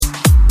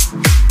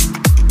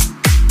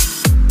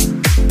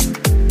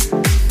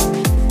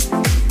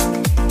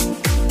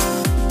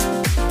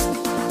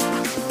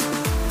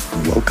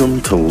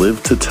to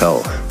Live to Tell,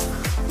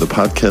 the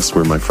podcast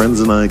where my friends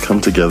and I come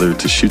together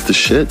to shoot the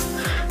shit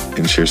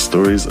and share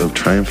stories of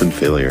triumph and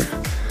failure.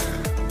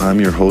 I'm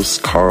your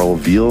host, Karl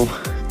Veal,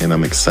 and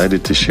I'm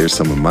excited to share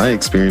some of my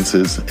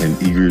experiences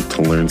and eager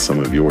to learn some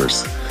of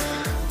yours.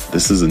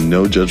 This is a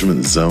no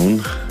judgment zone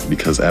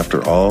because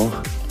after all,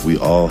 we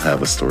all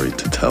have a story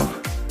to tell.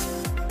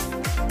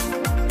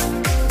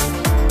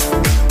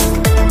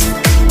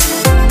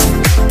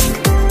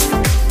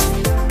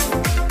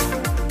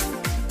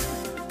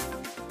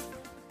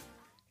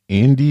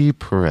 Andy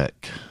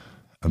Parekh,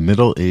 a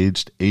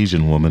middle-aged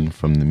Asian woman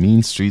from the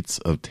mean streets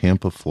of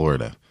Tampa,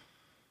 Florida.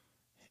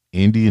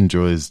 Andy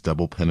enjoys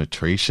double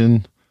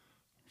penetration,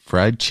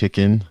 fried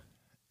chicken,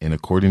 and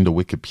according to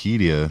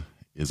Wikipedia,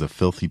 is a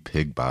filthy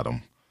pig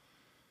bottom.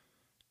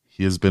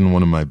 He has been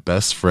one of my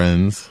best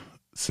friends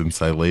since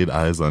I laid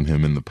eyes on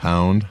him in the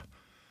pound.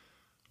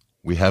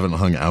 We haven't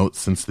hung out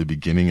since the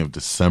beginning of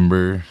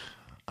December.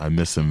 I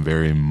miss him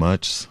very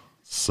much,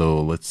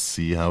 so let's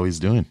see how he's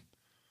doing.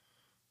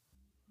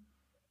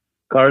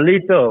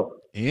 Carlito.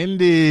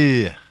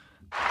 Andy.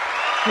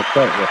 What's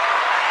up?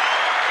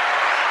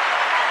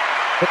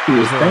 Thank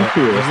you.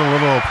 There's a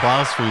little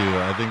applause for you.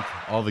 I think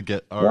all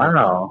the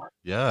Wow.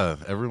 Yeah,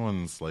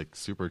 everyone's like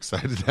super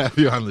excited to have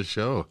you on the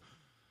show.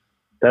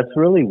 That's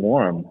really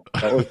warm.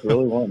 That was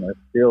really warm. I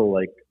feel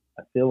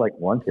like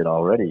wanted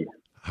already.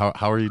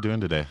 How are you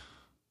doing today?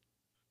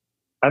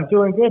 I'm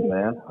doing good,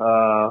 man.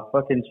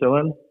 Fucking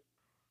chilling.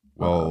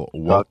 Well,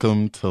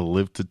 welcome to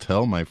Live to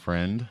Tell, my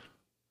friend.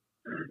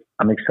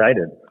 I'm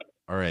excited.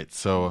 All right,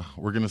 so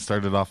we're going to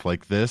start it off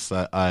like this.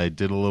 I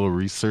did a little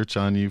research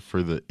on you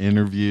for the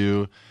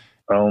interview.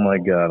 Oh, my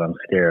God. I'm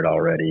scared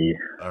already.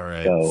 All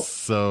right.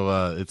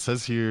 So it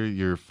says here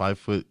you're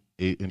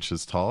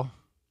 5'8" tall.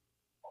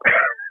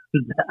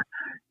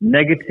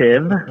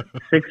 Negative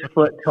 6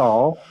 foot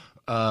tall.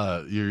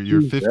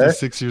 You're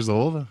 56 years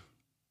old?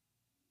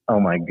 Oh,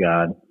 my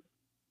God.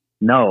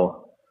 No.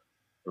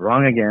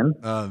 Wrong again.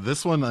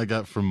 This one I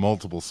got from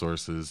multiple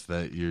sources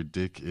that your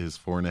dick is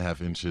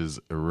 4.5 inches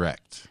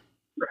erect.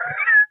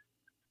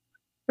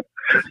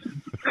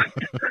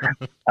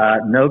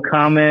 No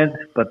comment,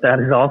 but that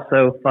is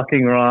also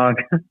fucking wrong.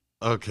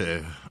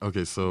 Okay,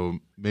 so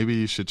maybe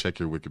you should check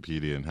your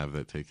Wikipedia and have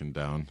that taken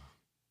down.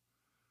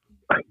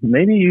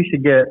 Maybe you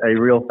should get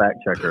a real fact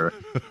checker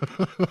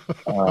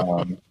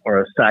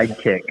or a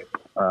sidekick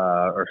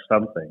or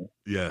something.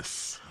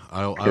 Yes.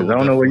 Because I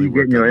don't know where you're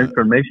getting your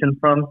information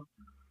from,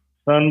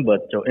 son, but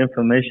your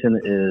information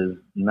is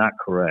not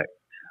correct.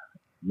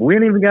 We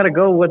ain't even got to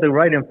go with the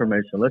right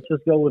information. Let's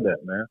just go with that,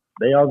 man.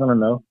 They all going to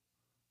know.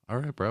 All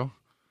right, bro.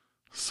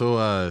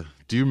 So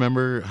do you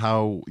remember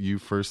how you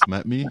first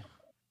met me?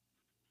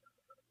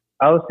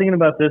 I was thinking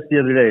about this the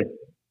other day,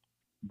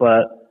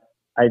 but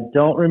I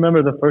don't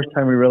remember the first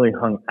time we really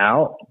hung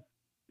out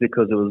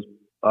because it was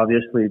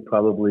obviously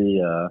probably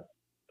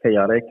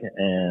chaotic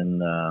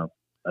and a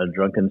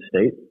drunken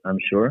state, I'm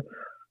sure.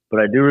 But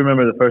I do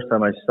remember the first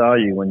time I saw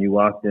you when you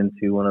walked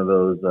into one of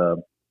those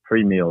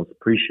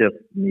pre-shift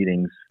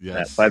meetings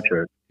at Five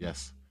Church.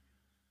 Yes.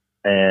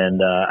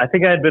 And I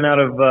think I had been out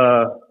of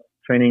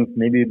training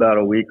maybe about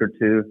a week or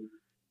two,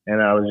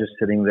 and I was just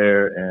sitting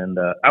there, and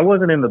I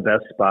wasn't in the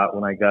best spot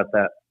when I got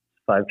that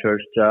Five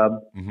Church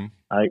job. Mm-hmm.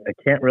 I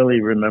can't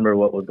really remember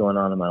what was going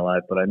on in my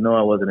life, but I know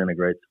I wasn't in a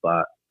great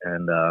spot.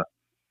 And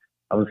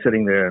I was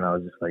sitting there, and I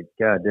was just like,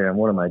 God damn,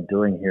 what am I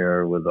doing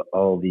here with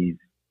all these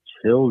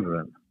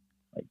children?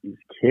 Like these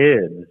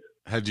kids.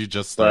 Had you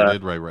just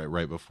started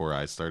right before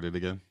I started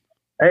again?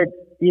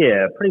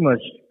 Yeah, pretty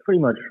much.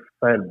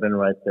 I had been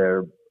right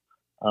there.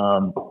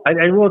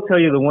 I will tell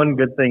you the one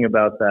good thing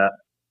about that,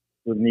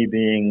 with me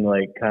being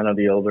like kind of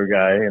the older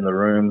guy in the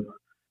room,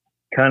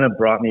 kind of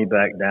brought me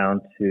back down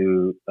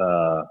to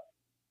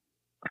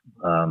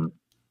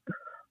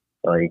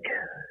like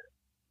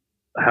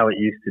how it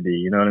used to be.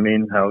 You know what I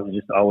mean? How it was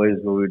just always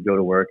we would go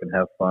to work and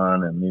have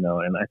fun, and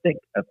and I think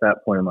at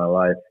that point in my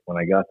life when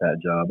I got that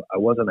job, I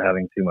wasn't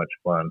having too much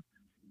fun,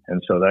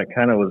 and so that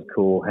kind of was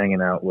cool,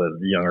 hanging out with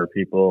younger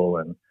people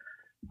and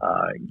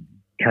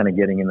kind of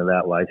getting into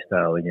that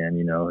lifestyle again.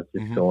 Just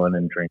mm-hmm. going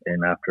and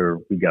drinking after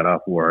we got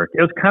off work.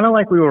 It was kind of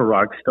like we were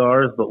rock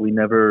stars, but we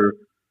never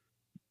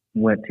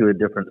went to a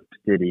different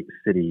city.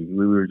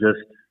 We were just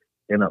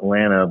in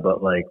Atlanta,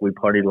 but like we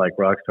partied like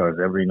rock stars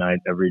every night,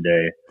 every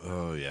day.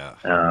 Oh yeah.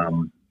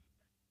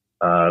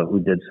 We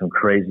did some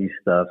crazy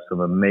stuff, some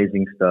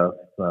amazing stuff,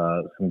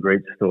 some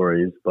great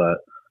stories, but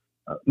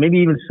maybe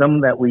even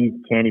some that we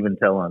can't even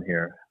tell on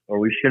here, or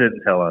we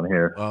shouldn't tell on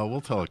here.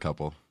 We'll tell a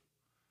couple.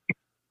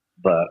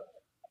 But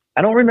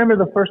I don't remember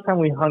the first time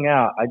we hung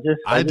out.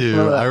 I do.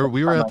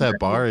 We were at that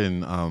bar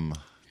in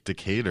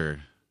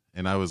Decatur,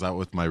 and I was out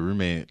with my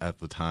roommate at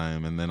the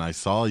time, and then I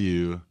saw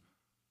you,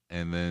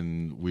 and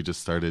then we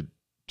just started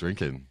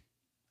drinking,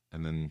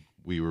 and then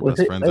we were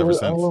best friends ever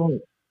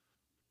since.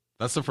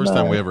 That's the first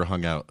time we ever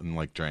hung out and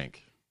like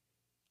drank.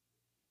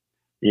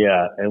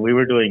 Yeah, and we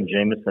were doing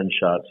Jameson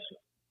shots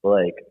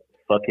like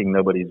fucking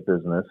nobody's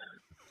business.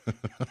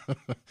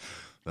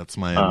 That's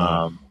my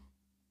MO.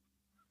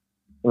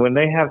 when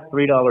they have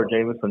 $3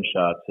 Jameson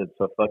shots, it's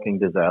a fucking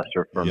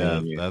disaster for me Yeah,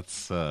 and you.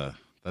 that's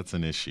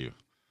an issue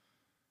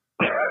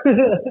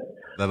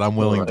that I'm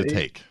willing to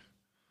take.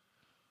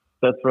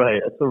 That's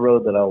right. It's a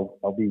road that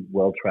I'll be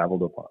well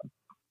traveled upon.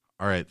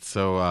 All right,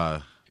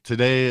 so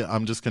today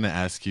I'm just gonna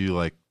ask you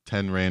like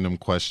 10 random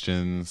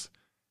questions,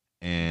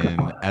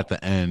 and at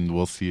the end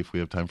we'll see if we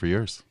have time for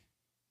yours.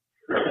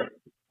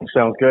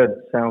 Sounds good.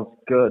 Sounds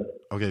good.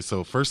 Okay,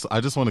 so first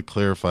I just want to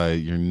clarify,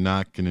 you're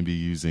not going to be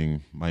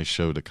using my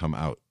show to come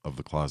out of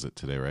the closet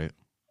today, right?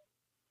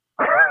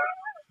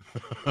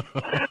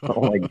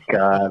 Oh my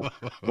God.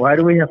 Why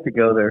do we have to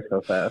go there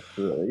so fast,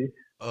 really?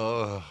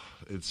 Oh,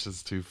 it's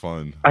just too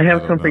fun. I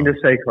have something to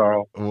say,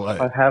 Karl. What?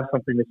 I have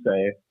something to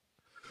say.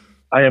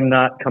 I am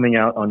not coming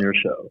out on your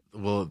show.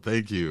 Well,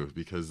 thank you,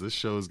 because this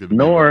show is going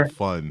to be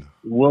fun.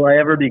 Will I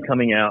ever be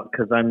coming out,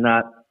 because I'm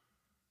not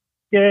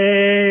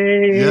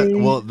gay. Yeah,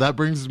 well, that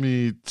brings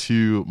me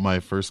to my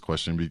first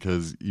question,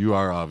 because you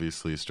are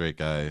obviously a straight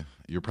guy.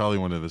 You're probably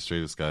one of the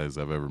straightest guys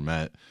I've ever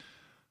met.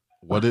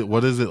 What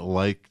is it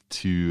like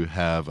to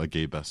have a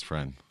gay best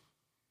friend?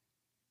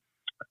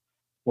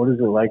 What is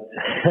it like?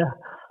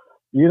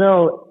 You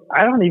know,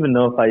 I don't even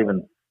know if I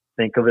even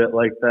think of it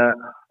like that.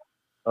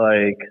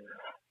 Like,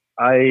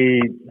 I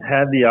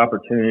had the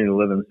opportunity to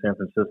live in San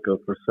Francisco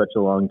for such a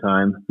long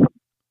time.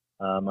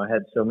 I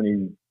had so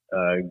many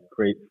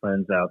great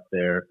friends out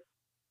there,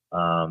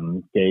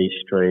 gay,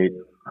 straight,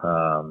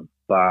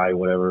 bi,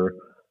 whatever.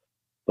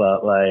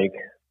 But like,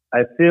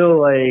 I feel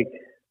like,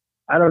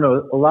 I don't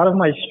know, a lot of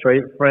my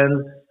straight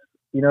friends,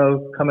 you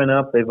know, coming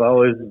up,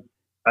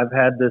 I've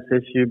had this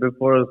issue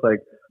before. It's like,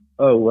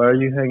 oh, why are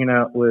you hanging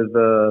out with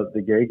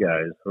the gay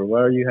guys? Or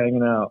why are you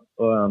hanging out,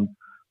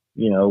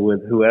 you know, with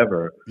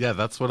whoever? Yeah,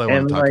 that's what I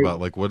want to talk about.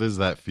 Like, what is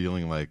that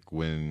feeling like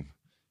when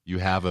you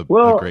have a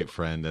great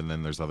friend and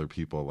then there's other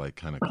people like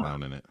kind of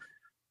clowning it?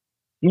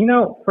 You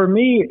know, for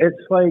me,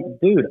 it's like,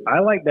 dude,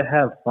 I like to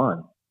have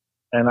fun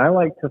and I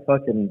like to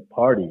fucking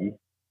party,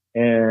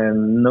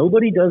 and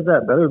nobody does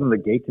that better than the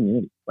gay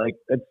community. Like,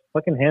 it's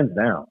fucking hands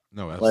down.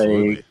 No,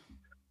 absolutely.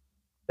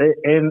 Like,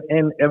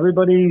 and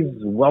everybody's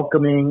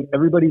welcoming,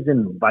 everybody's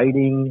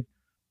inviting,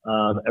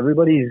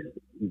 everybody's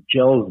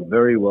gels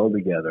very well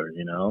together,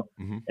 you know?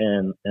 Mm-hmm.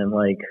 And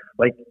like,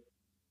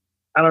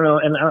 I don't know.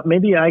 And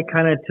maybe I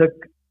kind of took,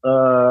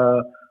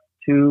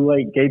 to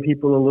like gay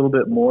people a little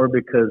bit more,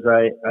 because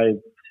I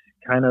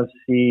kind of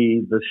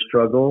see the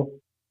struggle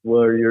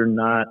where you're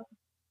not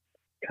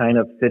kind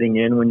of fitting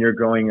in when you're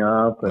growing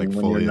up, and like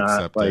when you're not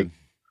accepted. like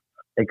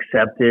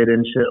accepted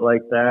and shit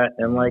like that.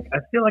 And like, I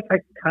feel like I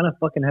kind of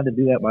fucking had to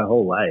do that my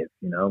whole life.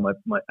 You know,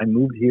 I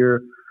moved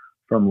here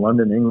from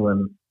London,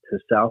 England to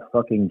South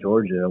fucking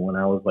Georgia when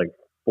I was like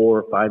 4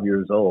 or 5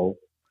 years old.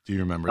 Do you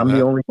remember I'm that?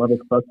 the only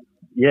motherfucker.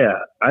 Yeah.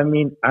 I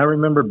mean, I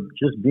remember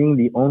just being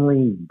the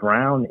only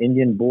brown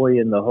Indian boy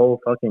in the whole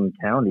fucking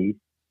county.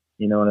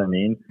 You know what I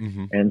mean?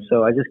 Mm-hmm. And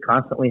so I just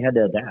constantly had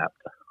to adapt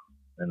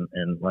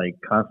and like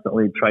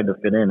constantly tried to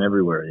fit in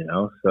everywhere, you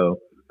know? So,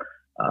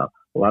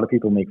 a lot of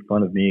people make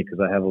fun of me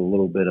because I have a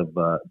little bit of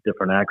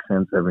different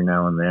accents every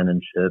now and then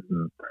and shit.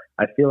 And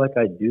I feel like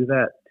I do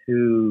that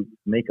to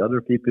make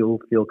other people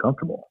feel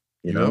comfortable.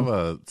 You know? Have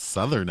a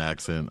Southern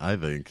accent, I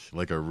think,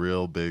 like a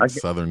real big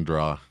Southern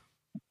draw.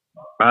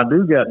 I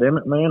do,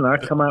 goddammit, man. I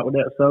come out with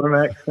that Southern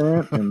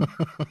accent,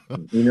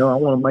 and you know, I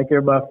want to make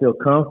everybody feel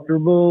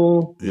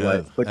comfortable.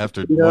 Yeah. Like,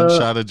 after one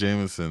shot of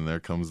Jameson, there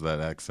comes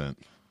that accent.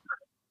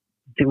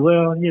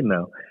 Well, you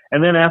know.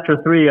 And then after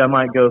 3, I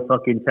might go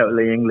fucking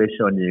totally English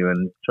on you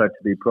and try to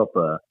be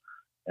proper.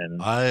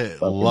 And I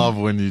love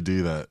when you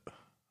do that.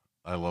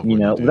 I love when you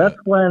know, you do that's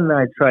that. when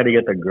I try to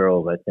get the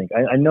girls, I think.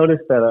 I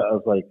noticed that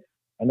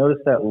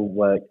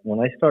like when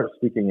I start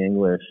speaking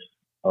English,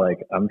 like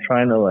I'm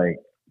trying to like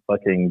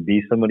fucking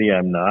be somebody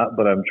I'm not,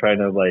 but I'm trying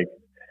to like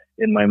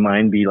in my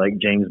mind be like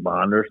James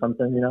Bond or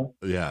something, you know?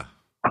 Yeah.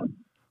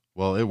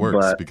 Well, it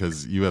works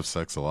because you have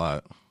sex a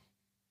lot.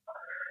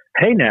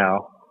 Hey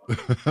now.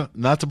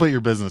 Not to put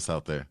your business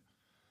out there.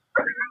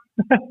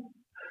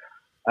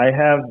 I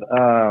have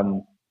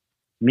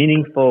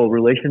meaningful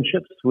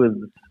relationships with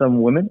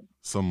some women.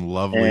 Some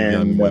lovely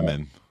young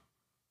women.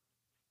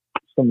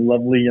 Some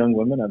lovely young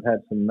women. I've had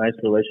some nice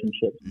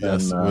relationships.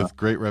 Yes, and, with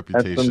great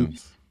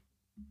reputations.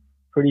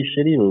 Pretty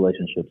shitty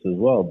relationships as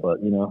well,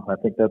 but you know, I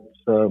think that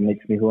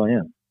makes me who I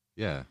am.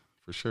 Yeah,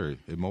 for sure.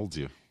 It molds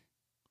you.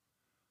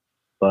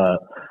 But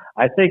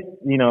I think,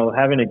 you know,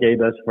 having a gay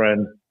best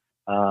friend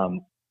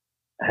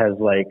has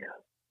like,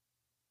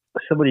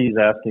 somebody's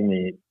asking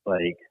me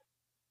like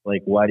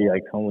why do I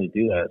only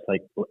do that? It's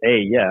like, well,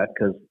 A, yeah,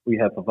 because we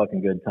have a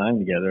fucking good time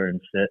together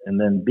and shit, and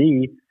then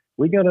B,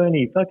 we go to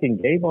any fucking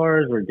gay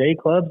bars or gay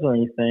clubs or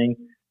anything,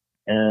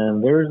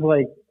 and there's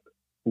like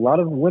a lot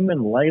of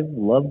women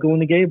love going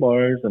to gay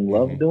bars and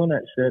love doing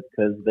that shit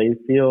because they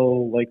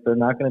feel like they're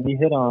not going to be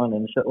hit on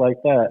and shit like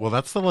that. Well,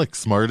 that's the like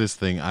smartest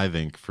thing I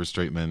think for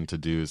straight men to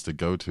do is to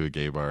go to a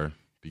gay bar,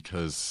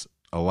 because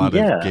a lot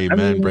of gay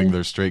men bring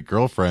their straight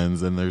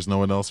girlfriends and there's no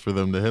one else for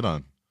them to hit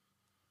on.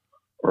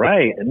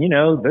 Right. And, you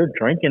know, they're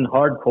drinking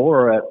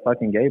hardcore at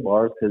fucking gay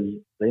bars because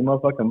They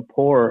motherfucking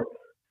pour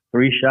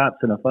 3 shots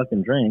in a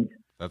fucking drink.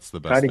 That's the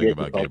Try best to thing get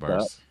about gay yourself out.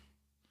 bars.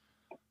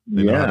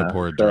 They know how to Yeah.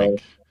 pour a So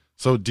drink.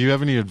 So do you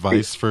have any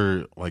advice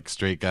for like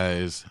straight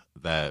guys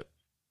that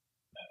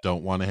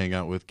don't want to hang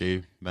out with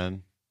gay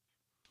men?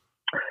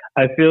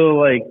 I feel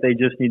like they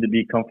just need to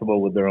be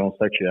comfortable with their own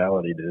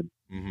sexuality, dude.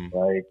 Mm-hmm.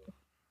 Like,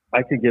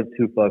 I could give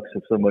 2 fucks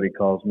if somebody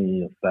calls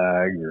me a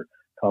fag or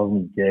calls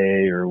me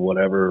gay or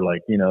whatever,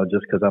 like, you know,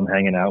 just because I'm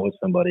hanging out with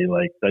somebody,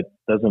 like, that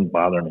doesn't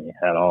bother me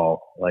at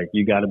all. Like,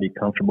 you got to be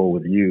comfortable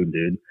with you,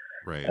 dude.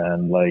 Right.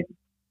 And, like,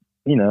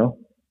 you know,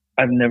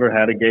 I've never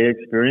had a gay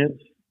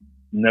experience,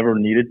 never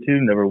needed to,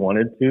 never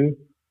wanted to.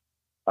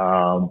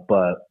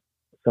 But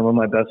some of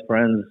my best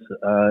friends,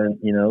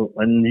 you know,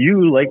 and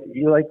you like,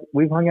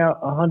 we've hung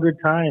out 100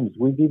 times.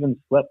 We've even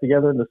slept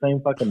together in the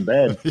same fucking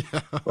bed.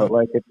 Yeah. But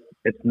like,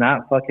 it's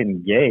not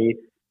fucking gay.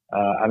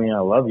 I mean, I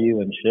love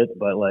you and shit,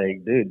 but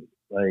like, dude,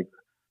 like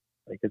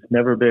it's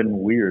never been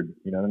weird.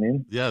 You know what I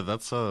mean? Yeah,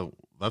 that's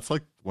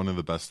like one of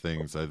the best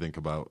things I think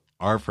about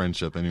our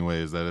friendship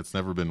anyway, is that it's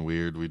never been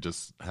weird. We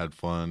just had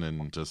fun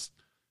and just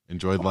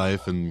enjoyed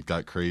life and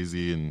got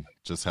crazy and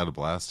just had a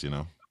blast, you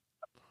know?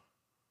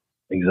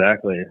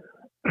 Exactly.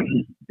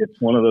 It's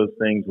one of those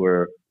things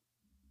where,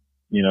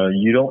 you know,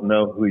 you don't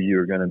know who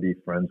you're going to be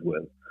friends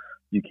with.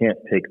 You can't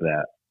pick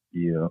that,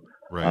 you know?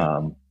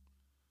 Right.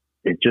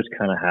 It just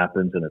kind of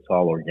happens and it's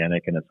all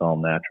organic and it's all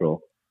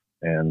natural.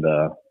 And,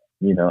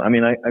 you know, I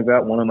mean, I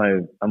got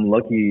I'm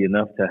lucky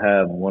enough to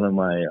have one of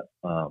my,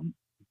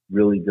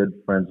 really good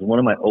friends, one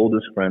of my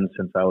oldest friends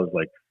since I was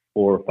like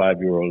 4 or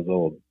 5 years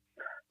old,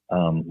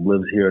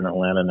 lives here in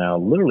Atlanta now,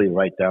 literally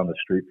right down the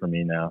street from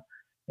me now.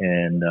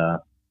 And,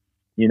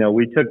 you know,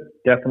 we took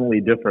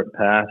definitely different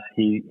paths.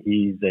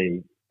 He's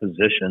a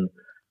physician.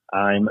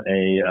 I'm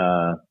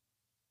a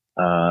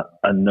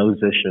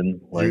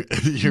nosician, like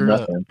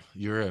nothing.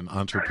 You're an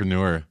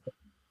entrepreneur.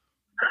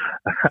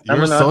 I'm You're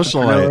a an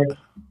socialite.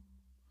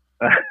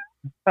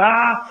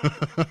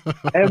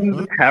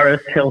 I'm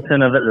Paris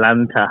Hilton of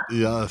Atlanta.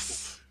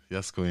 Yes,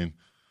 queen.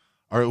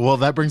 All right. Well,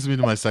 that brings me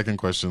to my second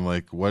question.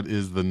 Like, what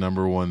is the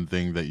number one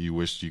thing that you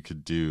wished you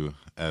could do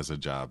as a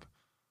job?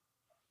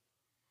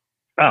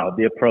 Oh,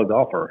 be a pro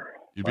golfer.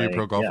 You'd be a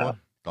pro golfer? Yeah.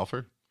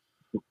 Golfer?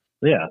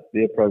 Yeah,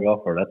 be a pro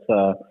golfer. That's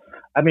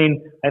I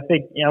mean, I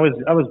think, you know,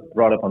 I was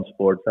brought up on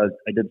sports. I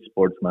did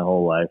sports my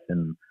whole life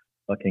and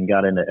fucking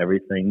got into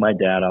everything. My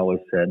dad always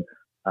said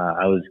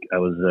I was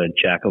a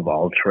jack of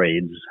all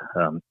trades,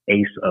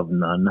 ace of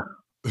none.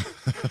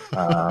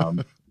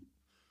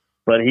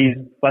 But he's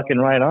fucking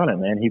right on it,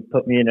 man. He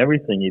put me in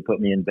everything. He put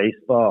me in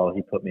baseball.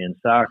 He put me in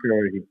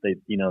soccer. They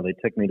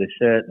took me to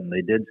shit and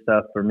they did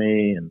stuff for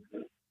me, and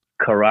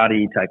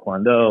karate,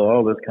 taekwondo,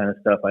 all this kind of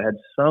stuff. I had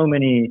so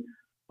many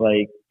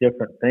like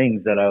different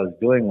things that I was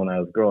doing when I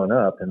was growing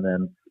up. And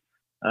then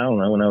I don't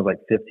know, when I was like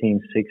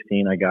 15,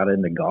 16, I got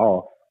into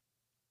golf,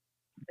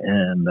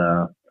 and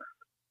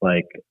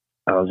like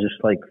I was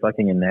just like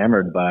fucking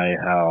enamored by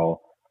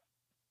how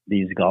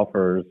these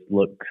golfers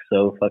look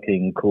so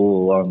fucking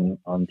cool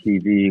on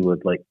TV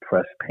with like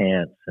press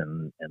pants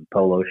and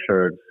polo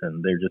shirts,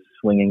 and they're just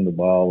swinging the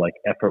ball like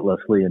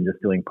effortlessly and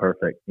just doing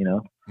perfect, you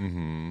know?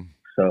 Mm-hmm.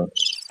 So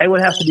I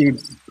would have to be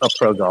a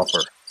pro golfer.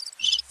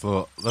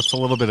 So that's a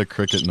little bit of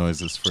cricket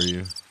noises for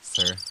you,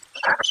 sir.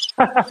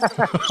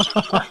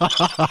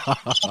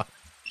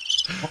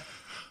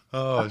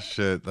 Oh,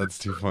 shit. That's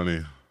too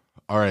funny.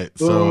 All right.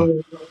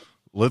 So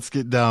let's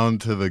get down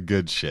to the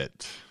good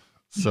shit.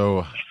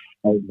 So,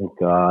 oh my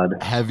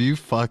God, have you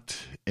fucked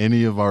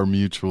any of our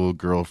mutual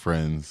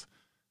girlfriends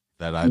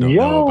that I don't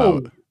know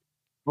about?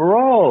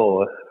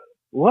 Bro,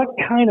 what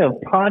kind of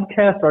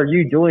podcast are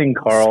you doing,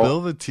 Karl?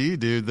 Spill the tea,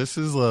 dude. This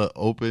is an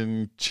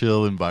open,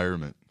 chill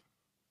environment.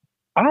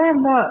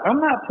 I'm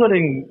not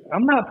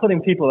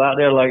putting people out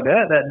there like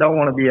that don't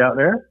want to be out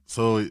there.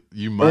 So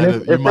you might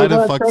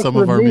have fucked some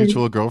of our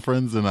mutual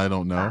girlfriends, and I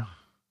don't know.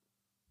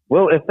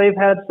 Well, if they've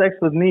had sex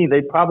with me,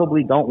 they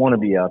probably don't want to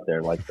be out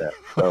there like that.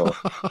 So,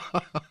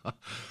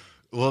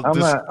 well,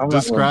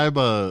 describe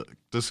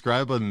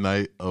a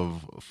night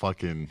of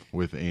fucking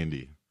with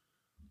Andy.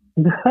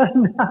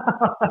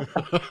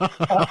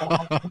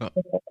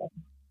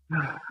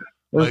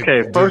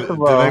 Okay, first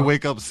of all, did they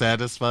wake up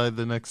satisfied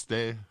the next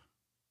day?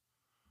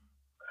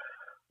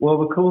 Well,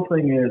 the cool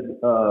thing is,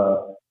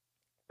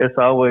 it's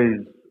always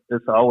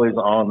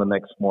on the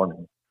next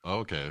morning.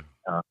 Okay.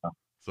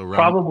 So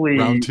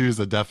round 2 is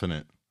a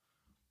definite.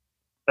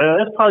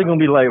 It's probably gonna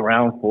be like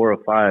round 4 or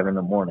 5 in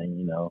the morning,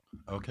 you know.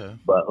 Okay.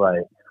 But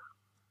like,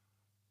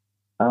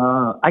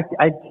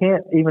 I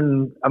can't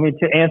even. I mean,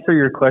 to answer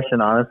your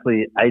question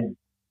honestly,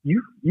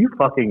 you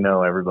fucking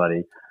know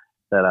everybody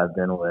that I've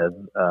been with.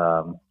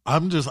 I'm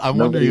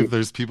wondering if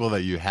there's people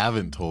that you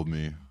haven't told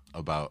me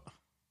about.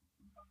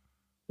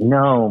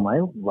 No,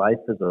 my life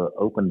is an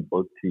open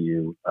book to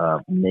you.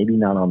 Maybe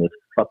not on this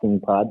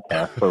fucking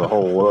podcast for the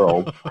whole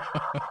world.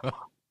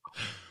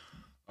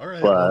 All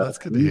right, but well, that's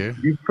good to hear.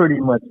 You pretty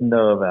much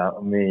know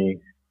about me.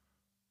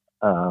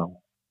 I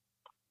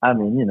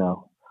mean, you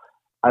know,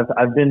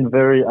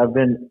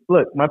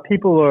 look, my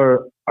people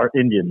are are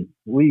Indian.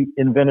 We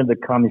invented the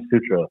Kama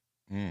Sutra.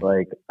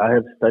 Like, I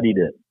have studied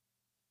it.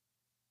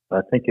 I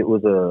think it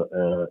was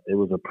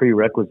a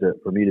prerequisite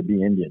for me to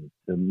be Indian,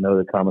 to know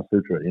the Kama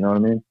Sutra. You know what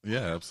I mean?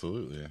 Yeah,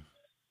 absolutely.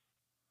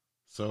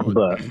 So,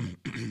 but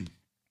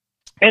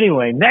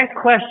anyway, next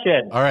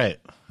question. All right,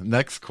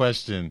 next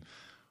question.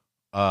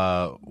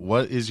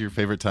 What is your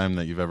favorite time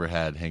that you've ever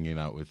had hanging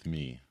out with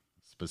me,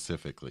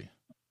 specifically?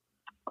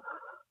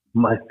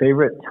 My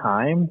favorite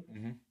time?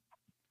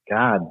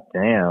 God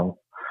damn.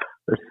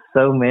 There's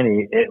so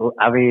many.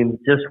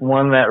 Just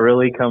one that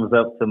really comes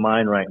up to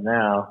mind right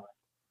now,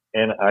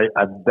 and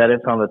I bet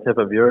it's on the tip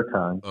of your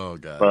tongue. Oh,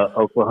 God. But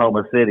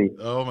Oklahoma City.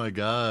 Oh, my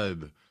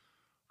God.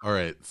 All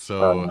right,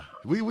 so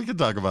we could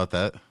talk about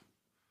that.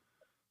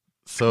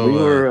 So we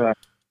were...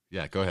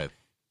 yeah, go ahead.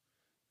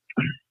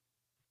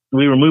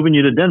 We were moving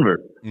you to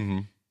Denver. Mm-hmm.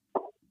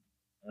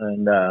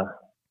 And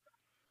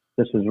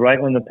this was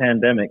right when the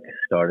pandemic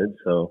started,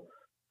 so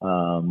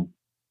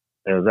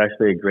it was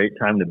actually a great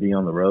time to be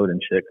on the road and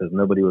shit because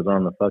nobody was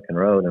on the fucking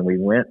road. And we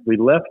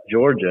left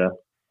Georgia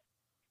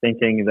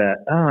thinking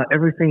that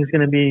everything's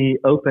going to be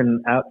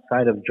open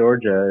outside of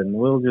Georgia, and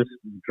we'll just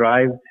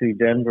drive to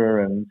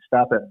Denver and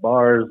stop at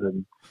bars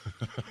and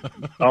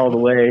all the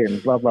way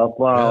and blah blah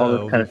blah, all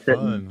this kind of shit.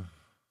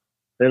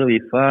 It'll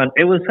be fun.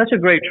 It was such a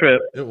great trip.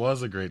 It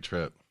was a great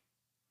trip.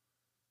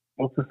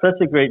 It was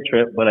such a great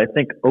trip, but I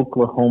think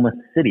Oklahoma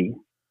City.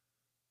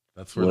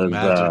 That's where the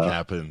magic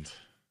happened.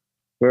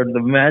 Where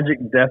the magic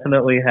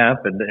definitely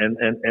happened.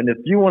 And if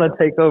you want to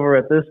take over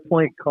at this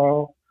point,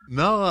 Karl.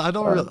 No, I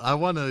don't. I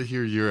want to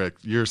hear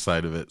your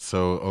side of it.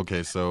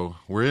 So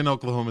we're in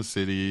Oklahoma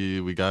City.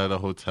 We got a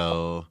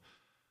hotel.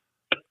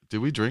 Did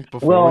we drink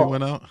before we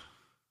went out?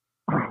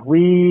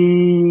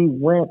 We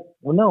went.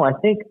 Well, no, I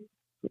think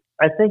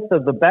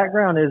the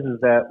background is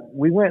that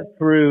we went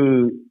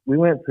through.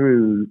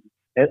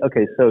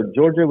 Okay, so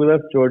Georgia. We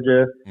left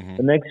Georgia. Mm-hmm.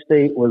 The next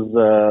state was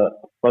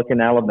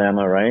fucking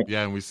Alabama, right?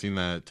 Yeah, and we seen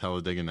that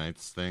Talladega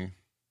Nights thing.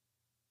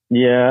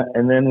 Yeah,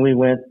 and then we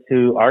went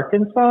to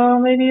Arkansas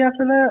maybe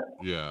after that.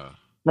 Yeah.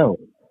 No,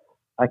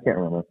 I can't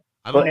remember.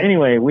 But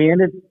anyway,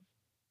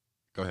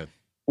 Go ahead.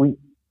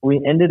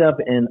 We ended up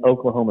in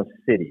Oklahoma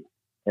City,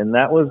 and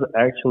that was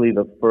actually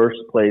the first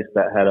place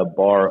that had a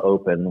bar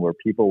open where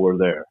people were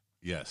there.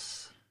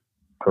 Yes.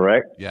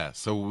 Correct? Yeah,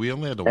 so we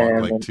only had to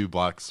walk like 2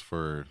 blocks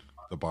for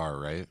the bar,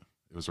 right?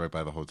 It was right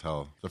by the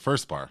hotel. The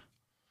first bar.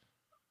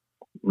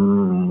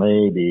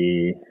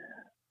 Maybe.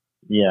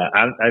 Yeah,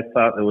 I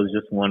thought it was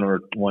just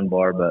one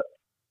bar, but...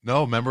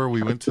 No, remember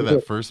we went to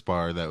that first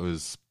bar that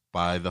was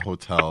by the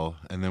hotel,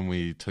 and then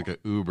we took an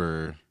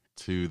Uber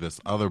to this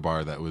other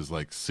bar that was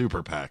like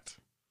super packed.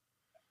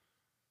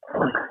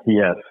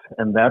 Yes,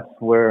 and that's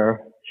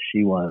where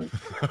she was.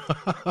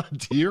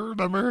 Do you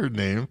remember her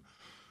name?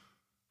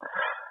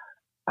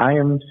 I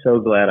am so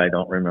glad I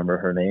don't remember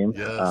her name.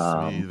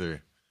 Yes, me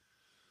either.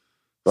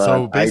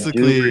 So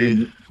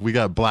basically, we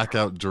got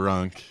blackout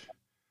drunk,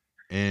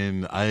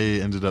 and I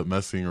ended up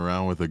messing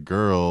around with a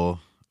girl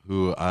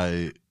who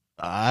I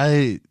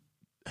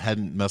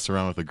hadn't messed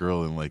around with a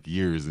girl in like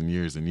years and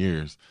years and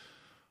years.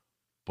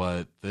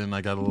 But then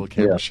I got a little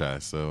camera shy,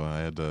 so I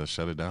had to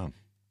shut it down.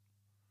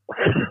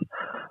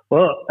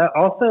 Well,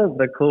 also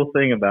the cool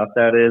thing about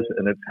that is,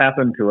 and it's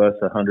happened to us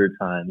 100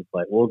 times,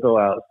 like we'll go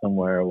out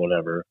somewhere or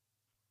whatever,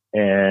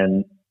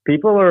 and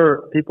people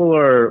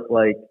are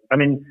like,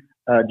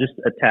 just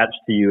attached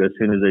to you as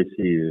soon as they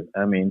see you.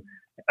 I mean,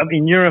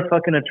 you're a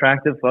fucking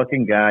attractive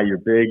fucking guy. You're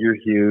big, you're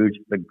huge.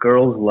 The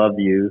girls love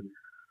you.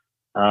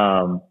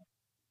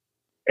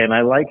 And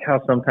I like how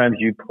sometimes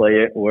you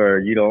play it where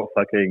you don't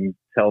fucking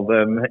tell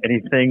them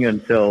anything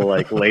until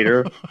like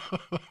later.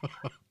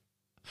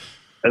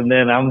 And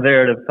then I'm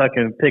there to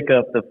fucking pick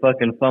up the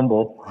fucking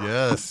fumble.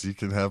 Yes, you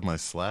can have my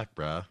slack,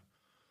 brah.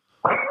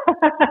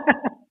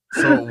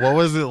 So what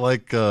was it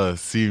like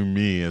seeing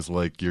me as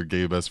like your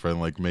gay best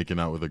friend, like making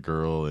out with a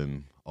girl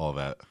and all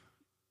that?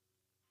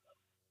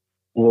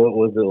 What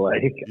was it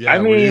like? Yeah,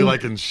 were you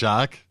like in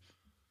shock?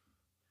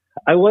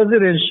 I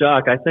wasn't in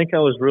shock. I think I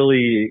was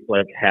really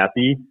like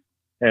happy.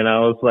 And I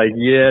was like,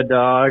 yeah,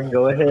 dog,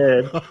 go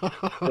ahead.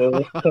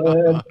 Go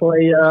ahead,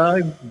 play,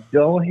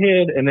 go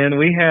ahead. And then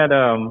we had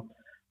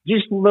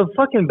just the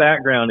fucking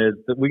background is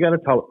that we gotta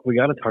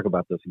talk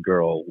about this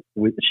girl.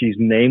 She's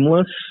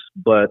nameless,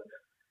 but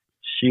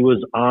she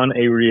was on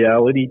a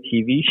reality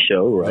TV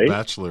show, right? The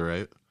Bachelor,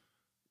 right?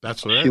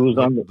 Bachelorette? She was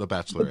on the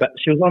Bachelorette.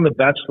 She was on the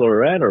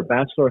Bachelorette or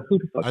Bachelor. Who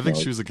the fuck I think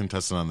knows? she was a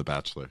contestant on The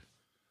Bachelor.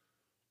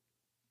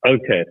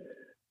 Okay.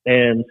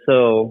 And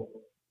so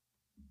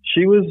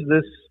she was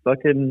this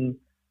fucking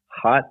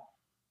hot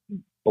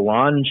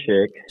blonde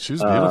chick. She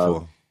was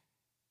beautiful.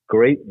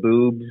 Great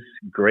boobs,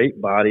 great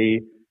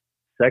body,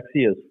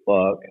 sexy as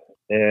fuck.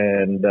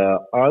 And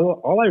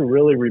all I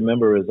really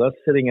remember is us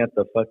sitting at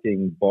the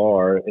fucking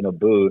bar in a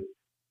booth.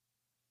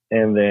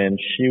 And then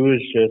she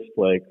was just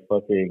like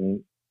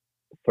fucking,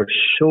 for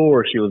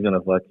sure she was going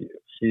to fuck you.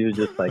 She was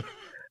just like,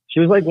 She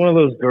was like one of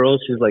those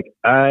girls. She's like,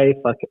 I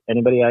fuck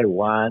anybody I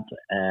want,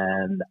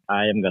 and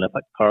I am gonna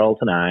fuck Karl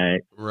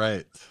tonight.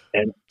 Right.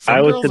 And I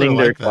Some was girls are sitting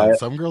there like that. quiet.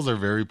 Some girls are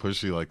very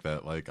pushy like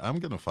that. Like, I'm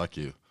gonna fuck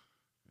you.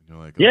 And you're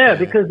like, Yeah,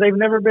 okay. because they've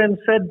never been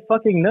said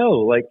fucking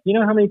no. Like, you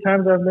know how many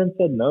times I've been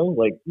said no?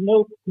 Like,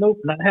 nope, nope,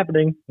 not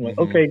happening. I'm like,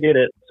 okay, get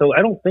it. So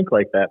I don't think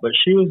like that. But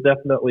she was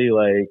definitely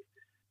like,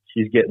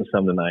 she's getting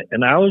some tonight.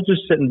 And I was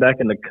just sitting back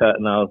in the cut,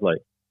 and I was like,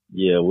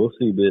 yeah, we'll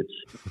see,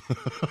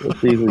 bitch. We'll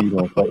see who you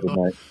gonna fight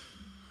tonight.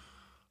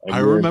 I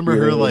remember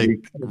her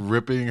like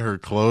ripping her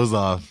clothes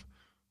off,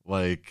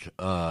 like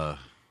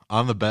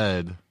on the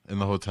bed in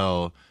the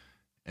hotel,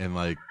 and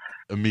like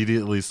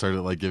immediately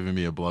started like giving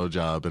me a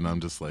blowjob, and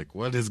I'm just like,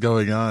 what is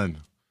going on?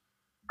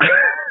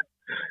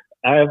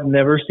 I've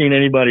never seen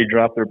anybody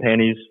drop their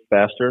panties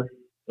faster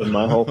in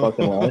my whole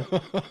fucking life.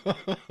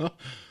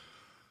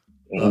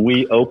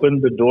 We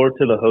opened the door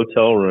to the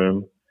hotel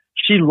room.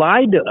 She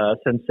lied to us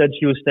and said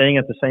she was staying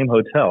at the same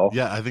hotel.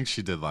 Yeah, I think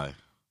she did lie.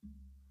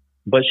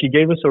 But she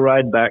gave us a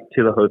ride back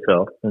to the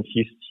hotel, and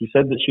she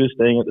said that she was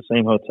staying at the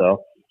same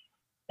hotel.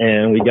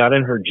 And we got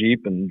in her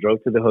Jeep and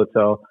drove to the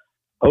hotel,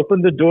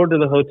 opened the door to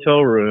the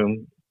hotel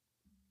room.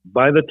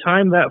 By the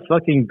time that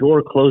fucking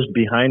door closed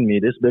behind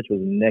me, this bitch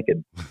was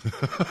naked.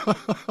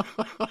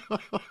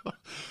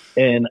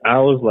 And I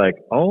was like,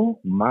 oh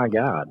my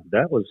God,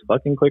 that was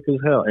fucking quick as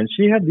hell. And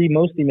she had the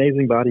most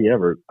amazing body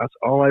ever. That's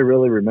all I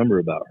really remember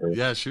about her.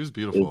 Yeah, she was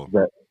beautiful. Is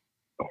that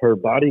her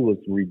body was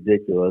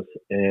ridiculous.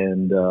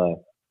 And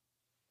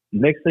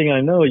next thing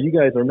I know, you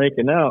guys are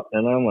making out.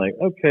 And I'm like,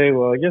 okay,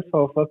 well, I guess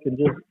I'll fucking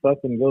just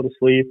fucking go to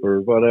sleep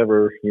or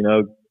whatever, you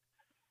know.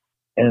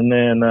 And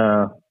then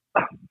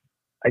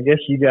I guess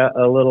you got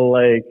a little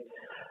like,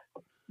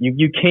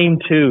 you came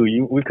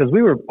to, because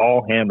we were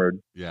all hammered.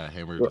 Yeah,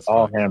 hammered. We were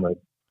all hammered.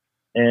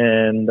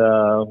 And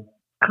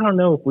I don't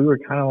know if we were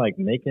kind of like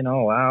making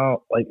all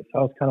out. Like, if I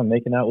was kind of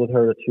making out with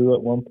her too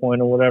at one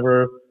point or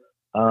whatever.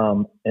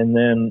 And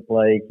then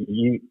like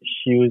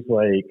she was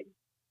like,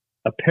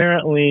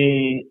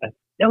 apparently,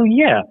 oh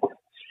yeah,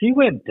 she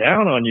went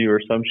down on you or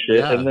some shit.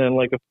 Yeah. And then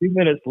like a few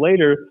minutes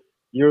later,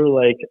 you're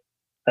like,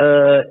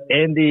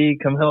 Andy,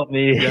 come help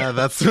me. Yeah,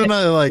 that's when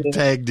I like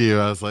tagged you.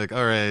 I was like,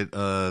 all right,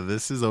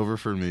 this is over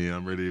for me.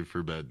 I'm ready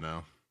for bed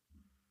now.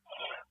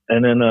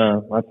 And then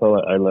I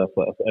thought I left.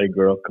 I said, hey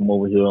girl, come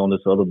over here on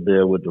this other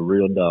bed with the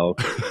real dog.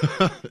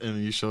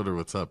 And you showed her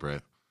what's up,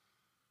 right?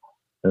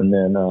 And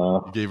then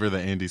you gave her the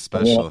Andy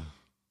special.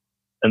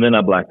 And then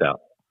I blacked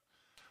out.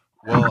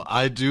 Well,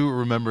 I do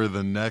remember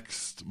the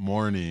next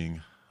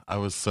morning I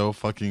was so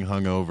fucking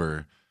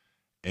hungover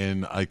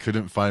and I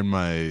couldn't find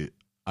my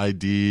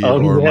ID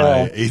or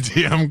my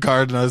ATM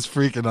card, and I was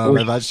freaking out.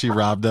 I thought she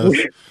robbed us.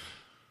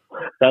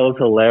 That was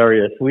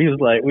hilarious. We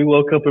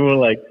woke up and we're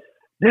like,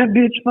 that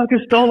bitch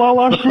fucking stole all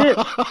our shit.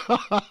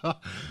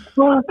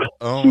 Fuck.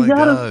 Oh my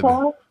God.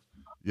 Us,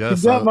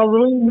 yes, she got my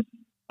room.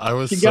 I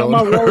was so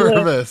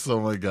nervous. Oh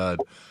my God.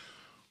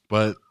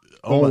 But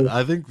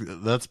I think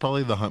that's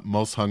probably the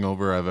most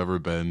hungover I've ever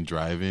been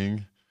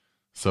driving.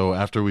 So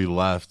after we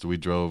left, we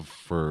drove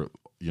for,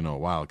 a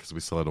while because we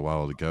still had a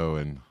while to go,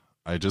 and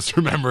I just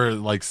remember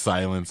like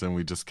silence, and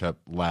we just kept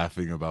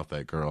laughing about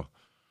that girl.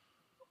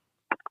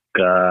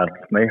 God,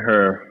 may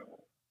her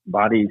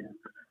body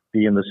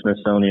be in the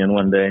Smithsonian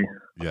one day.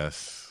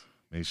 Yes,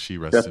 may she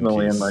rest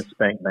definitely in peace. In my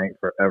spank bank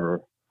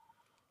forever.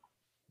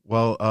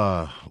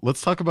 Well,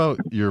 let's talk about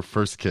your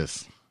first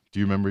kiss. Do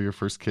you remember your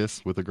first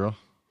kiss with a girl?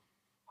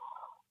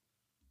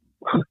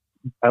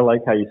 I like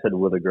how you said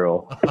with a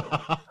girl.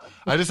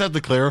 I just have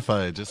to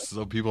clarify, just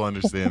so people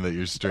understand that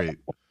you're straight.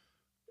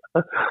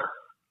 I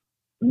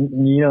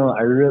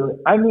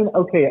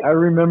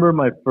remember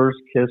my first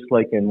kiss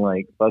like in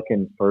like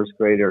fucking first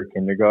grade or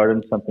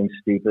kindergarten, something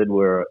stupid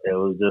where it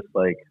was just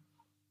like,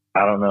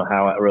 I don't know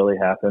how it really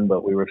happened,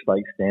 but we were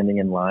like standing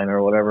in line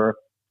or whatever,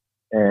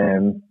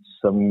 and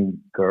some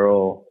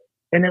girl,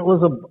 and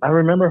I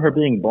remember her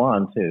being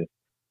blonde too,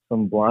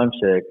 some blonde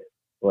chick,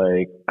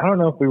 like, I don't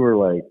know if we were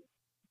like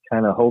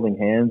kind of holding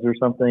hands or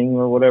something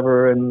or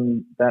whatever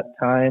in that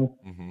time.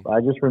 Mm-hmm. I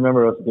just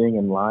remember us being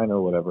in line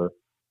or whatever,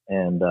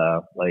 and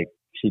like,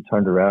 she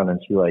turned around and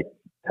she like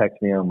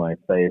pecked me on my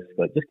face,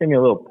 like just give me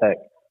a little peck.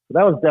 So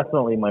that was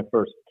definitely my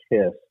first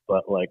kiss,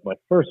 but like my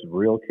first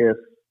real kiss,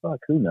 fuck,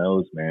 who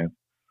knows, man?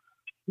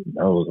 Who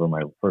knows when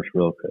my first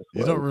real kiss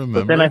was? You don't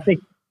remember? But then I think,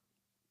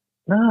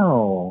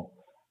 no.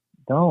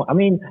 I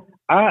mean,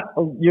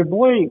 your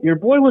boy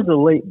was a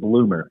late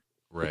bloomer,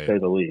 right, to say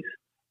the least.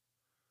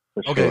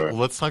 Okay, sure.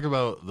 Let's talk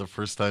about the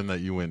first time that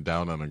you went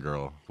down on a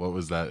girl. What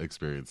was that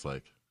experience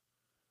like?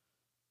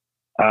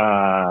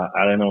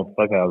 I don't know what the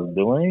fuck I was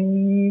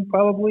doing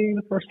probably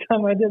the first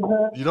time I did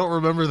that. You don't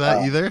remember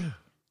that either?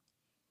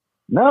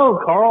 No,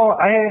 Karl,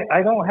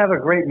 I don't have a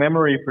great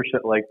memory for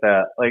shit like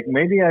that. Like,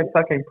 maybe I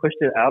fucking pushed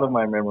it out of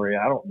my memory.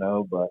 I don't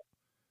know, but...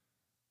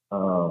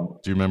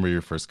 Do you remember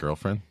your first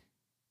girlfriend?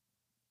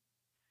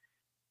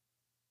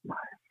 My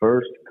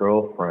first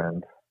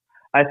girlfriend.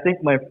 I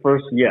think my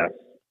first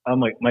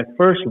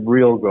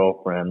real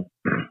girlfriend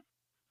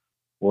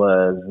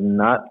was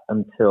not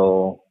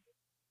until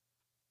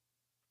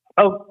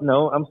Oh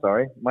no, I'm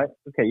sorry. My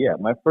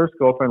first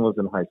girlfriend was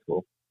in high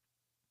school.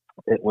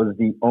 It was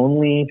the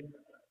only.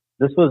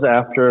 This was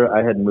after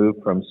I had moved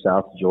from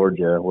South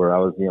Georgia, where I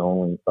was the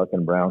only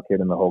fucking brown kid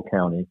in the whole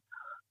county,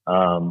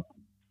 um,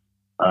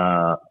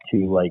 to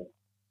like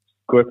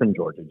Griffin,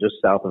 Georgia, just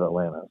south of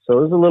Atlanta. So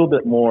it was a little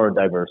bit more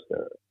diverse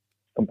there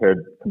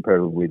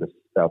comparatively to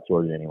South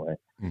Georgia anyway.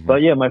 Hmm. But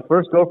yeah, my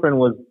first girlfriend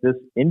was this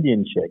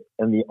Indian chick,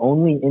 and the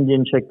only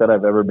Indian chick that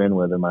I've ever been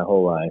with in my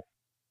whole life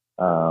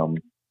um,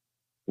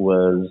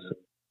 was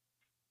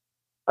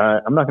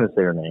I'm not going to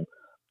say her name,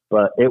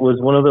 but it was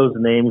one of those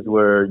names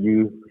where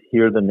you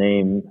hear the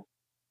name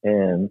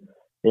and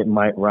it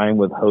might rhyme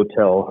with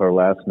hotel, her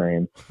last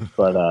name,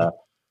 but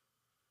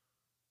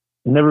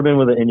never been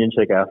with an Indian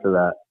chick after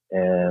that,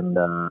 and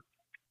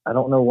I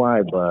don't know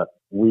why, but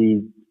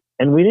we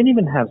didn't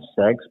even have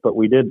sex, but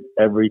we did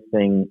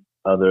everything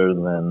other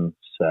than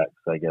sex,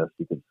 I guess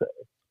you could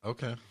say.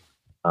 Okay.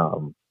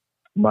 Um,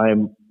 my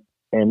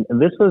and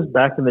this was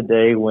back in the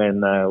day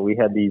when we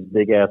had these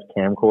big ass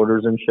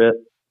camcorders and shit.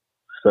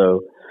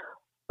 So,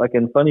 like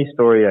in funny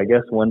story, I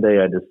guess one day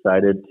I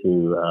decided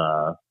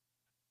to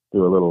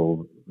do a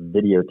little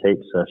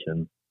videotape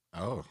session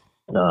Oh.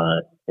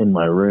 in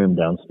my room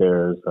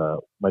downstairs.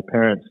 My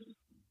parents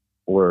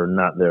were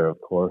not there, of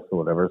course, or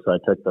whatever. So I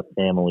took the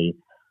family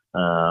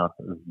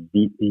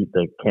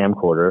the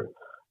camcorder.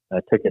 I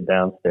took it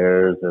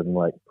downstairs and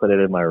like put it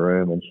in my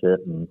room and shit.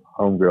 And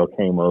homegirl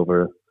came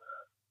over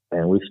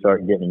and we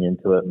start getting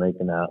into it,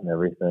 making out and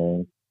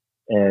everything.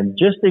 And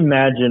just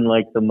imagine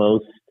like the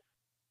most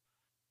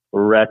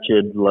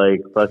wretched,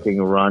 like fucking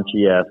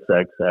raunchy ass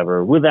sex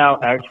ever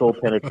without actual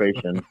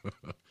penetration.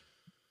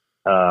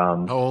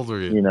 How old were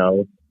you? You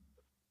know,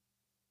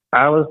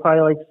 I was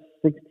probably like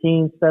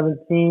 16,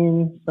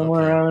 17,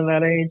 somewhere Okay. around in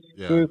that age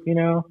Yeah. group, you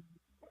know.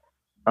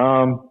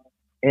 Um,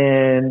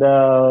 and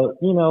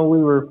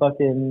we were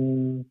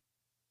fucking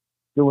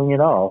doing it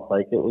all.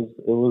 Like it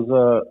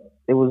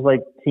was like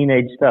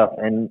teenage stuff.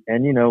 And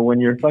when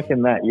you're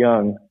fucking that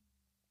young,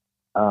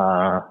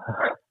 uh,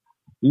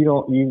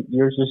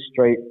 you're just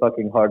straight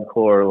fucking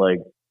hardcore. Like,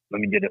 let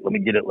me get it, let me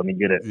get it, let me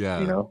get it.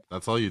 Yeah.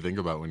 That's all you think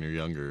about when you're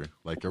younger.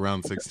 Like around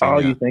It's 16.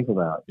 all you Yeah. think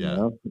about. Yeah.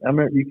 I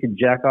remember you could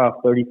jack off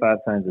 35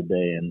 times a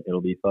day, and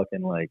it'll be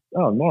fucking like,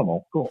 oh,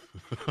 normal, cool,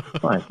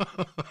 fine.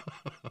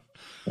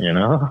 You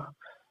know.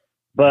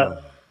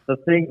 But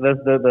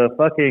the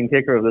fucking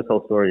kicker of this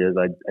whole story is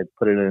I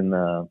put it in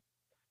uh,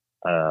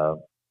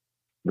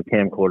 the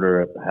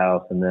camcorder at the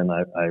house, and then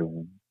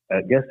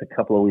I guess a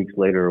couple of weeks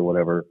later or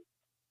whatever,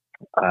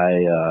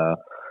 I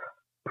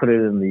put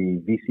it in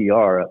the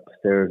VCR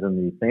upstairs in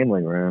the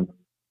family room,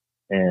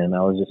 and I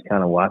was just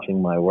kind of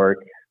watching my work,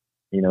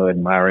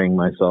 admiring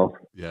myself.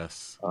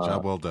 Yes. Uh,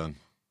 Job well done.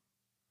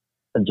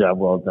 a job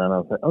well done. I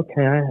was like,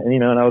 okay,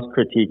 and I was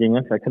critiquing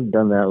it. I could have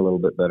done that a little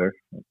bit better.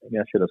 Maybe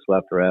I should have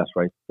slapped her ass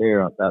right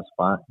there at that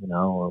spot,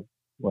 or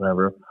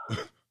whatever.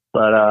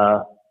 But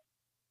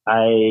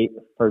I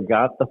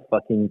forgot the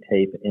fucking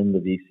tape in the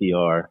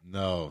VCR.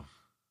 No.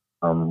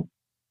 Um,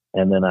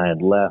 and then I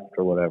had left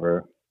or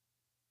whatever.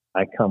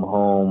 I come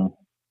home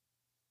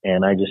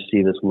and I just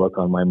see this look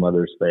on my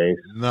mother's face,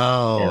 and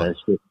No.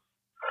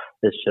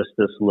 it's just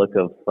this look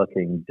of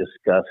fucking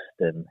disgust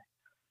and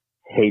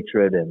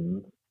hatred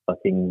and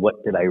fucking what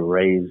did I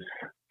raise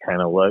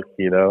kind of look.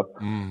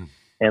 Mm.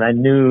 And I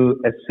knew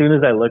as soon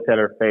as I looked at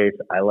her face,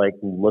 I like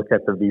looked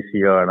at the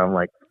VCR and I'm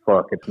like,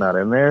 fuck, it's not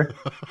in there.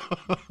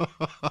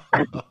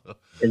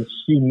 And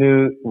she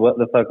knew what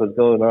the fuck was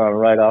going on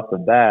right off the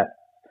bat.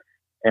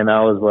 And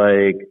I was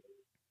like,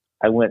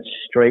 I went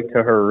straight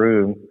to her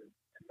room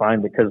to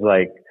find it because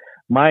like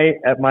my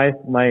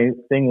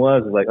thing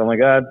was like, oh my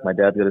God, my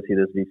dad's going to see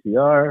this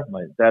VCR.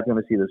 My dad's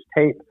going to see this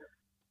tape.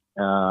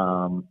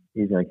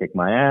 He's going to kick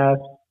my ass.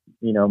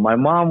 My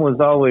mom was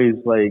always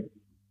like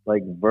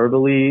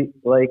verbally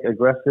like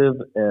aggressive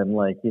and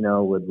like,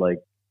 would like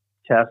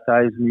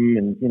chastise me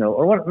and,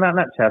 or what, not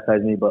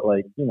chastise me, but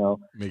like,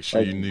 Make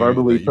sure like you knew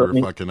verbally that you put were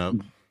me, fucking up.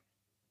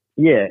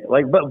 yeah,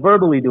 like, but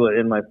verbally do it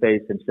in my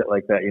face and shit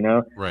like that.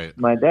 Right.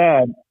 My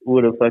dad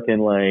would have fucking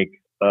like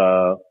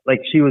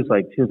she was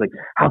like,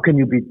 how can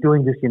you be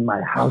doing this in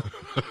my house?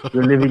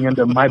 You're living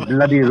under my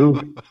bloody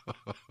roof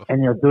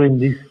and you're doing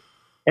this.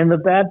 And the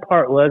bad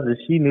part was is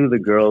she knew the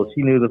girls,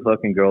 she knew the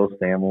fucking girl's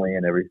family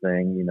and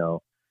everything,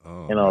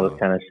 Oh, and all this no.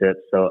 kind of shit.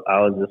 So I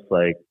was just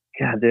like,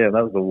 God damn,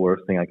 that was the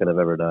worst thing I could have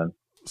ever done.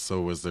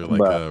 So was there like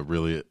But a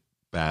really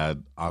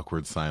bad,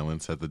 awkward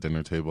silence at the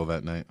dinner table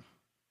that night?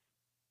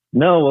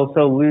 no, well,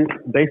 so we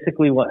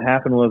basically what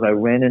happened was I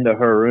ran into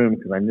her room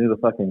because I knew the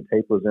fucking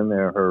tape was in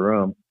there, her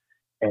room.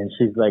 And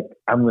she's like,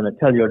 I'm going to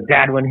tell your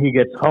dad when he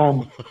gets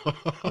home.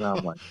 And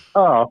I'm like,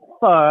 oh,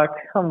 fuck,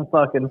 I'm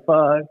fucking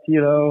fucked.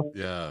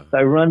 Yeah. So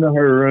I run to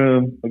her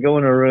room. I go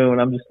in her room, and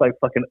I'm just like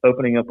fucking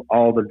opening up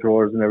all the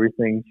drawers and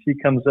everything. She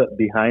comes up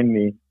behind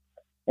me,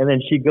 and then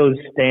she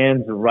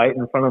stands right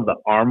in front of the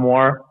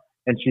armoire,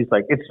 and she's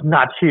like, it's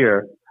not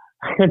here.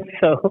 And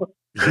so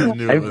You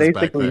knew I it was back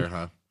basically, there,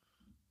 huh?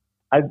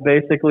 I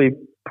basically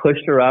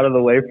pushed her out of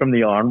the way from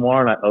the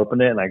armoire, and I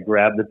opened it and I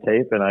grabbed the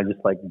tape and I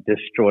just like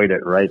destroyed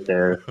it right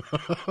there.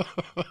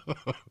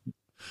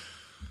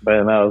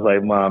 And I was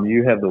like, Mom,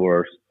 you have the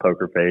worst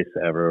poker face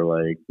ever.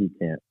 Like, you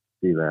can't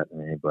do that to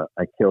me. But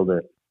I killed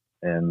it.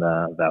 And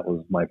that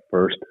was my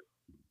first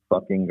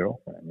fucking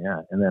girlfriend.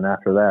 Yeah. And then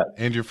after that.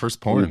 And your first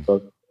porn.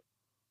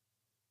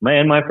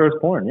 My first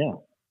porn. Yeah.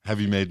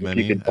 Have you made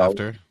many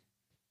after?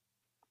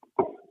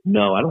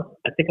 No, I don't.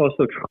 I think I was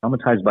so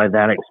traumatized by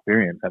that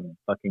experience. I've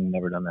fucking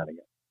never done that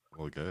again.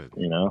 Well, good.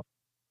 You know?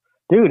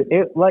 Dude,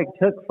 it like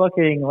took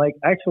fucking, like,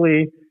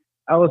 actually,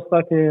 I was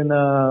fucking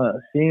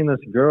seeing this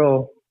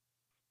girl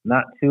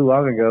not too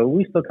long ago.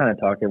 We still kind of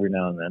talk every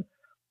now and then,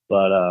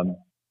 but I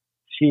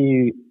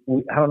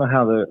don't know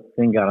how the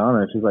thing got on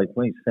her. She's like,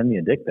 wait, send me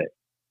a dick pic.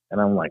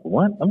 And I'm like,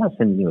 what? I'm not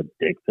sending you a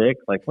dick pic.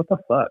 Like, what the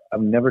fuck?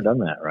 I've never done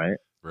that, right?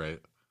 Right.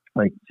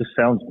 Like, just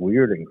sounds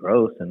weird and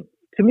gross. And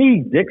to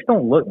me, dicks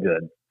don't look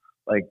good.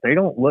 Like, they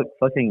don't look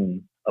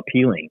fucking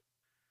appealing,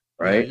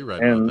 right? Yeah, you're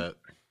right about that.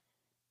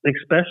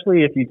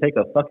 Especially if you take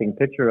a fucking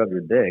picture of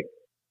your dick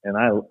and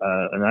I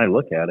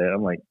look at it,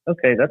 I'm like,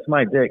 okay, that's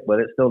my dick, but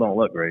it still don't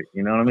look great.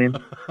 You know what I mean?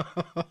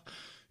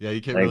 Yeah,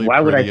 you can't like, really why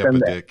would I pretty up send a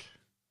that? dick.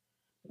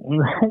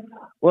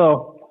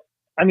 Well,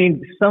 I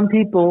mean, some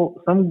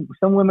people, some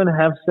women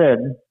have said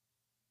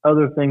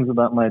other things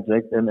about my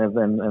dick and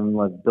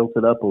like built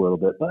it up a little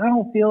bit, but I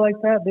don't feel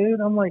like that, dude.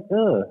 I'm like,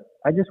 ugh.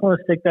 I just want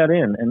to stick that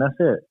in, and that's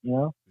it. You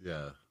know?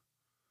 Yeah,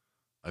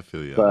 I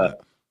feel you. But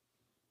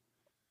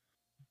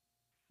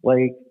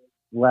like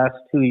last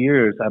 2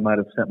 years, I might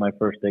have sent my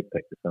first dick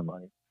pic to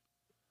somebody,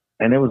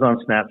 and it was on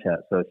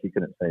Snapchat, so she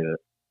couldn't save it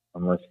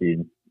unless she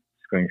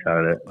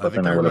screenshotted it. I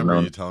think I remember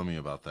you telling me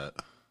about that.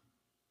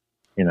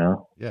 You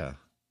know? Yeah.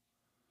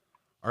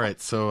 All right.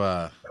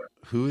 So,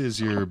 who is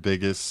your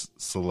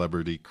biggest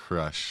celebrity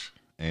crush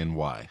and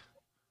why?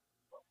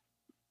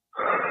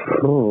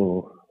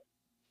 Oh,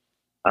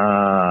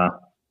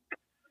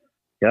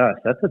 gosh,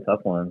 that's a tough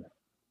one.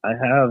 I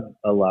have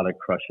a lot of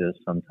crushes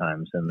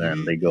sometimes, and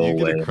then they go away.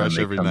 You get a crush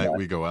every night back.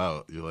 we go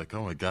out. You're like,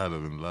 oh my God,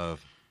 I'm in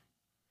love.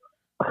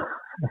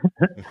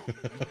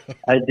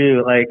 I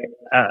do. Like,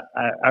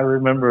 I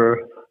remember,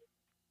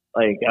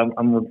 like,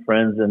 I'm with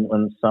friends, and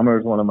when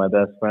Summer's one of my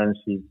best friends,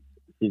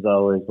 she's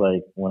always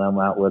like, when I'm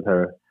out with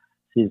her,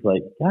 she's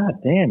like, God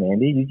damn,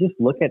 Andy, you just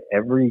look at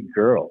every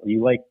girl.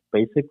 You like,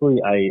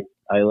 basically, I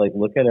like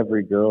look at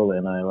every girl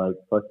and I like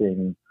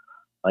fucking,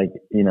 like,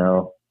 you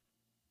know,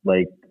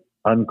 like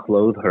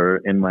unclothe her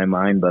in my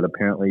mind, but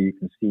apparently you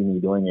can see me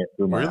doing it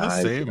through my eyes. We're the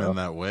same, you know? in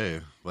that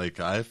way. Like,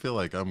 I feel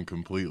like I'm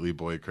completely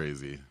boy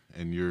crazy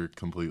and you're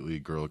completely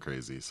girl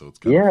crazy. So it's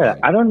kind of fun.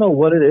 I don't know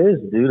what it is,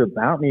 dude,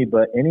 about me,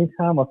 but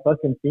anytime a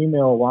fucking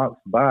female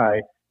walks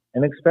by,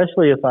 and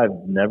especially if I've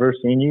never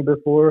seen you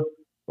before,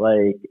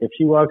 like if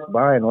she walks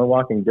by and we're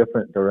walking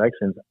different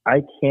directions,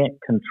 I can't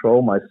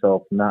control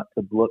myself not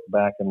to look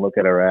back and look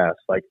at her ass.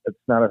 Like, it's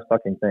not a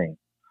fucking thing.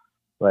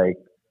 Like,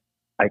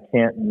 I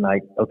can't,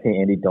 like, okay,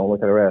 Andy, don't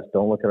look at her ass.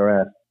 Don't look at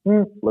her ass.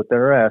 Looked at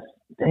her ass.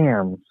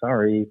 Damn,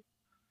 sorry.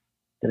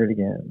 Did it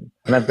again.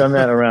 And I've done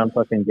that around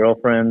fucking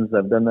girlfriends.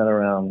 I've done that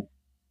around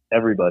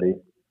everybody.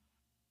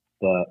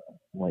 But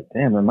I'm like,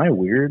 damn, am I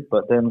weird?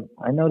 But then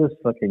I notice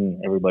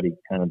fucking everybody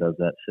kind of does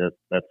that shit.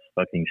 That's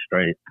fucking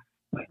straight.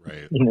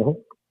 Right. You know?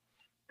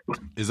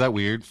 Is that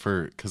weird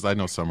because I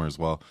know Summer as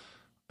well.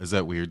 Is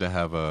that weird to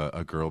have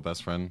a girl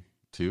best friend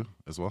too,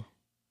 as well?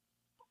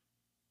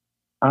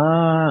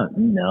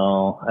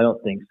 No, I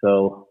don't think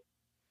so.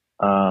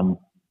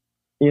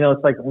 You know,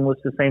 it's like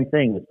almost the same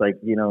thing. It's like,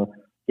 you know,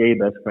 gay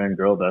best friend,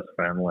 girl best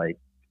friend. Like,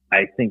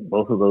 I think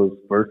both of those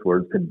first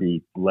words could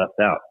be left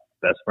out.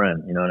 Best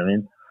friend, you know what I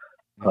mean?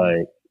 Mm-hmm.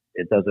 Like,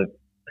 it doesn't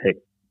pick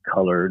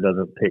color, it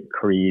doesn't pick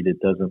creed, it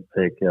doesn't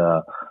pick,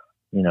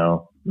 you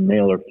know,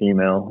 male or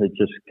female. It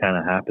just kind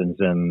of happens,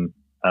 and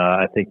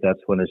I think that's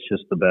when it's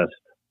just the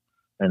best,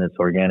 and it's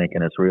organic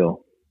and it's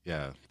real.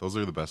 Yeah, those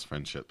are the best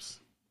friendships.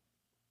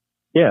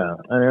 Yeah,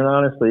 and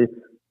honestly,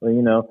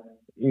 you know,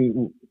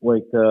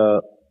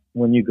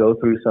 when you go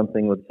through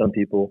something with some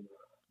people,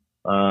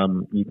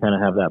 you kind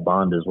of have that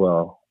bond as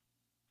well.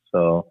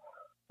 So,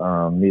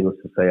 needless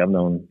to say, I've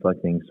known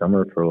fucking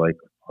Summer for like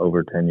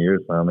over 10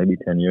 years now, maybe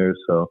 10 years.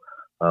 So,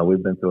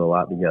 we've been through a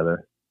lot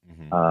together.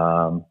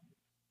 Mm-hmm.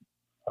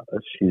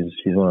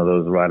 She's one of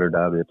those ride or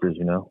die bitches,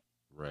 you know?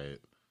 Right.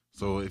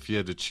 So if you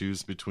had to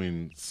choose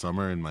between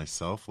Summer and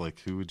myself, like,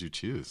 who would you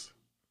choose?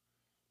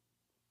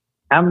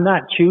 I'm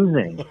not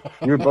choosing.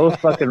 You're both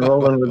fucking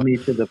rolling with me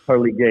to the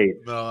pearly gate.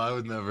 No, I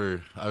would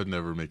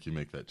never make you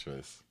make that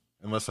choice.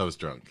 Unless I was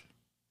drunk.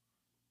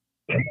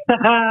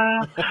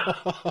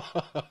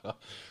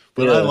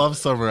 But yeah. I love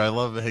Summer. I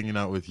love hanging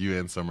out with you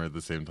and Summer at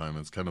the same time.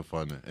 It's kind of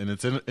fun. And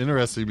it's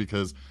interesting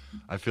because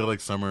I feel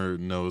like Summer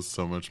knows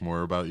so much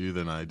more about you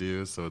than I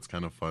do. So it's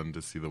kind of fun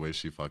to see the way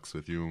she fucks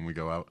with you when we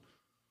go out.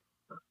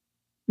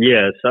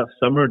 Yeah,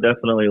 Summer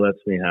definitely lets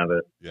me have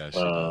it. Yeah, she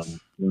does.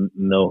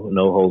 No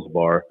holds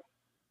bar.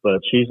 But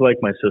she's like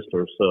my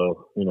sister,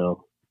 so, you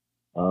know,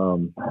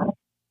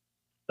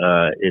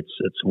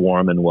 it's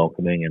warm and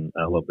welcoming, and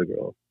I love the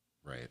girl.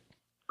 Right.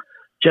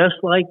 Just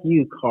like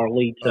you,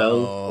 Carlito.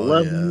 Oh,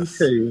 Love you yes.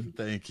 too.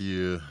 Thank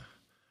you.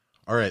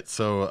 All right,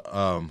 so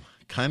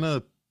kind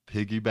of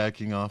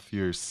piggybacking off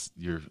your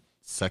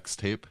sex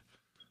tape.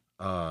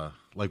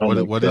 Like Oh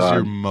my what is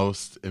your God.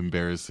 most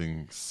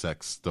embarrassing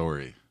sex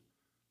story?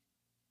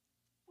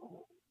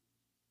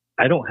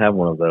 I don't have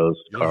one of those,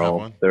 You don't have Carl.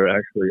 one? They're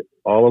actually,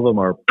 all of them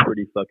are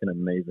pretty fucking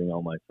amazing,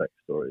 all my sex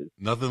stories.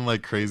 Nothing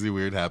like crazy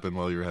weird happened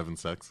while you were having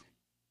sex?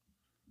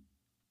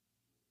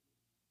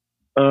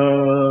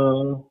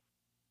 Uh,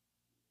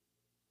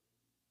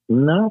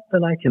 Not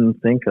that I can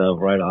think of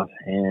right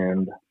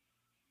offhand.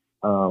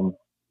 Um,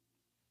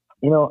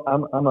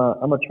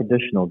 I'm a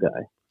traditional guy.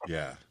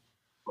 Yeah.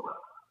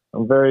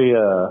 I'm very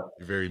You're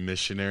very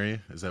missionary.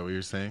 Is that what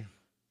you're saying?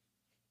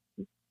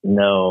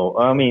 no.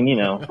 I mean,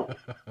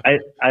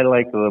 I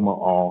like them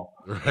all.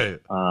 Right.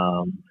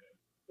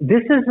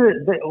 This is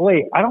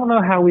wait. I don't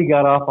know how we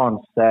got off on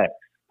sex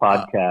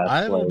podcast.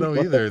 I don't Like, know what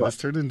the either. fuck? This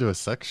turned into a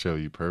sex show,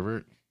 you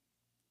pervert.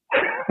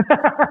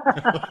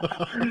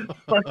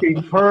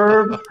 Fucking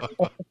perv.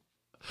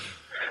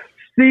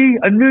 See,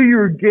 I knew you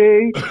were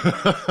gay.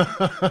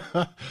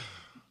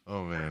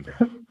 Oh man.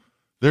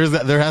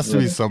 There has to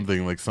be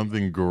something like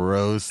something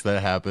gross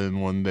that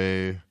happened one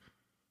day.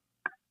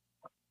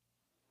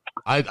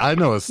 I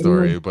know a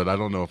story, but I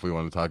don't know if we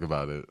want to talk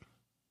about it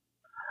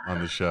on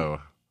the show.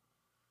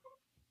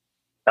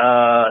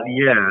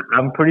 Yeah,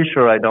 I'm pretty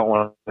sure I don't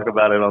want to talk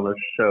about it on the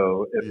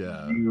show if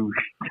Yeah. you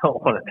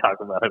don't want to talk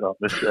about it on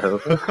the show.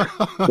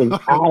 'Cause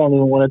I don't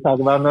even want to talk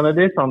about none of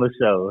this on the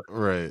show.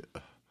 Right.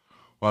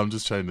 Well, I'm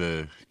just trying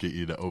to get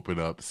you to open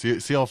up.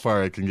 See how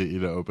far I can get you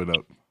to open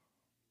up.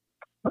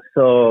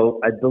 So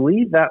I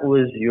believe that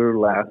was your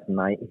last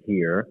night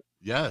here.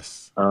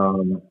 Yes.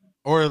 Um,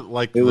 Or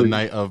like it the was,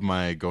 night of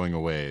my going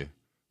away,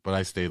 but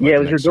I stayed yeah, like it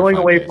an was your extra going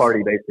 5 away days.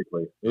 party,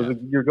 basically. It was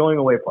your going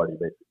away party,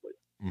 basically.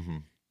 Mm-hmm.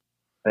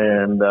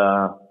 And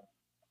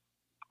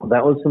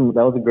that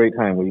was a great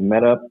time. We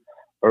met up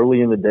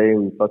early in the day.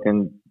 We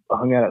fucking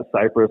hung out at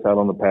Cypress out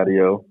on the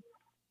patio.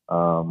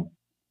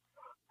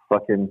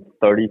 Fucking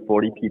 30,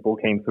 40 people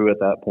came through at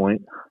that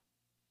point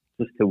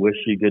just to wish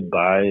you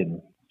goodbye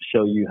and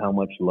show you how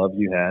much love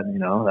you had.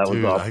 That was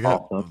Dude,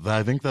 awesome.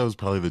 I think that was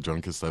probably the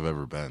drunkest I've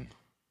ever been.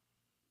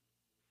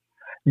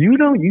 You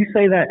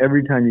say that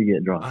every time you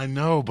get drunk. I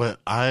know, but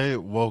I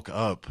woke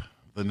up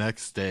the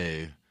next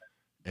day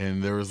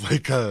and there was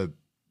like a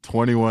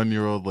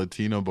 21-year-old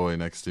Latino boy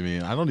next to me,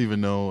 and I don't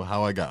even know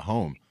how I got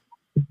home.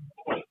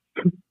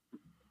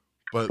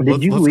 But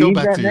Did you let's go leave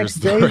back that to your next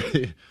day?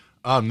 story.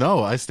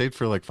 No, I stayed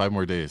for like 5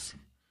 more days.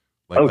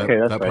 Like Okay,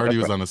 that's that right. party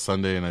That's was right. on a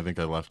Sunday, and I think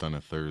I left on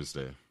a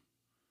Thursday.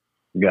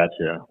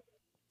 Gotcha.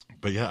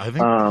 But yeah, I think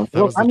that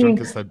Well, was I the mean,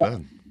 drunkest I'd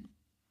been.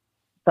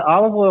 the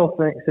olive oil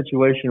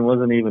situation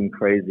wasn't even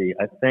crazy.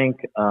 I think,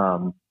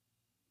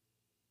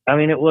 I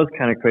mean, it was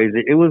kind of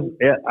crazy. I was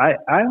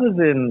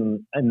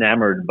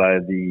enamored by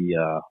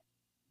the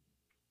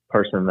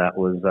person that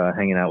was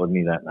hanging out with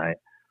me that night.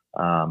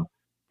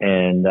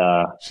 And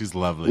She's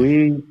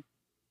lovely.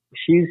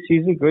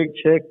 she's a great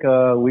chick.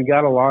 We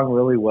got along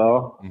really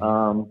well.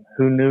 Mm-hmm.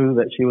 Who knew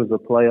that she was a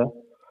player?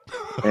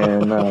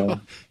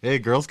 And hey,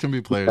 girls can be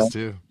players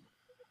too.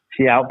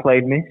 she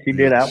outplayed me. She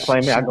did outplay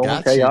me. She I'm going to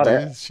got tell you, y'all dude.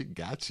 that. She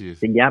got you.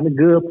 She got me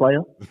good,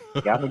 player.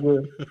 Got me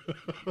good.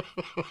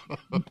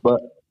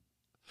 But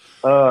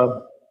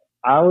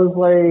I was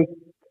like,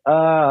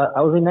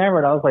 I was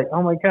enamored. I was like,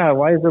 oh my God,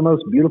 why is the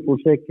most beautiful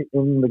chick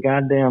in the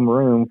goddamn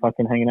room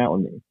fucking hanging out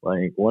with me?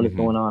 Like, what is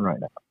going on right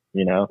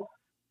now?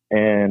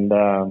 And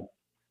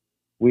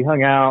we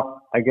hung out.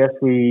 I guess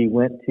we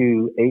went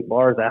to 8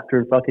 bars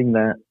after fucking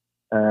that.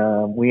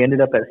 We ended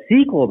up at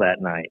Sequel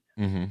that night.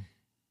 Mm-hmm.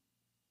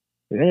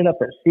 We ended up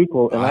at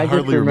Sequel, and I I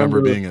hardly just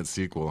remember being at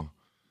Sequel.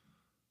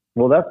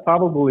 Well, that's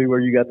probably where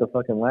you got the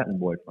fucking Latin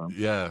boy from.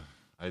 Yeah,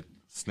 I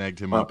snagged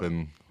him up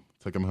and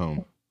took him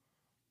home.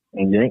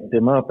 And yanked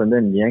him up and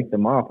then yanked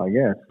him off, I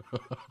guess.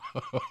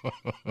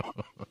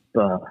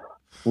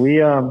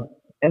 We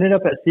ended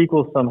up at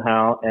Sequel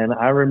somehow, and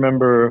I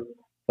remember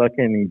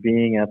fucking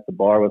being at the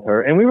bar with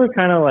her, and we were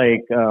kind of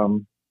like,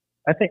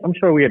 I'm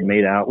sure we had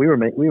made out. We were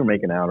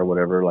making out or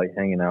whatever, like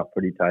hanging out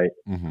pretty tight.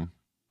 Mm-hmm.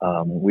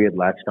 We had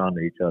latched onto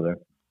each other,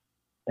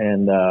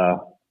 and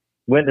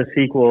went to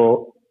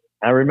Sequel.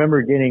 I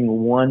remember getting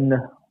one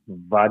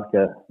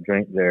vodka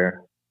drink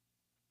there,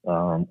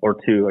 or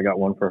two. I got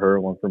one for her,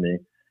 one for me.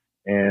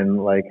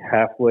 And like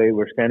halfway,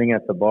 we're standing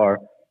at the bar,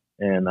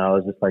 and I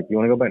was just like, "You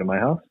want to go back to my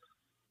house?"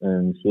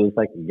 And she was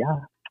like, "Yeah."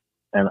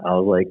 And I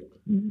was like,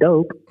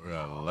 "Dope."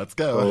 Well, let's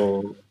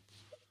go. So,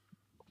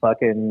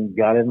 fucking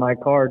got in my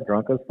car,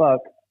 drunk as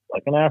fuck,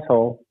 like an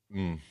asshole.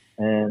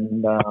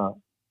 And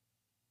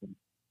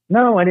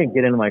no, I didn't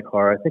get into my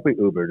car. I think we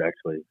Ubered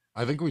actually.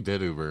 I think we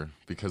did Uber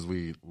because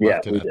we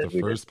left it at the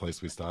first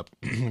place we stopped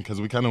because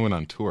we kind of went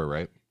on tour,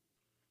 right?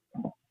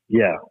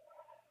 Yeah.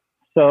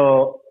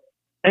 So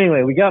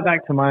anyway, we got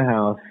back to my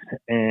house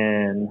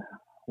and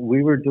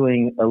we were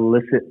doing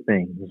illicit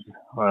things,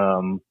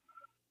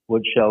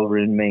 which shall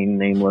remain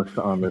nameless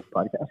on this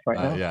podcast right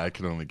now. Yeah, I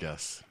can only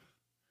guess.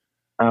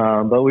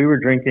 But we were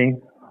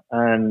drinking.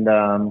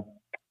 and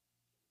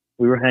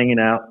we were hanging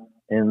out,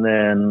 and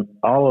then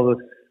all of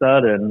a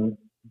sudden,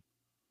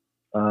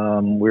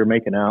 we were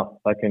making out,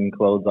 fucking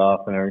clothes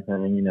off and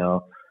everything, you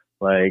know.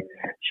 Like,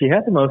 she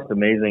had the most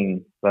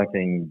amazing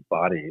fucking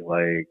body,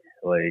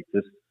 like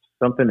just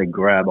something to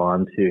grab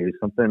onto,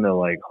 something to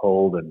like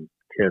hold and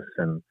kiss,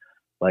 and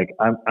like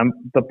I'm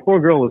the poor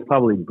girl was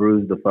probably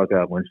bruised the fuck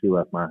up when she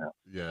left my house.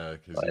 Yeah,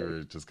 because you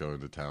were just going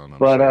to town.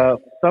 But sure.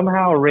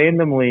 Somehow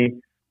randomly,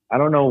 I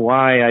don't know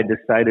why I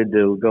decided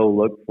to go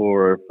look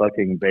for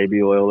fucking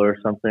baby oil or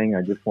something.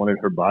 I just wanted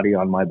her body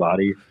on my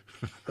body,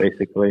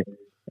 basically,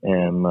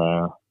 and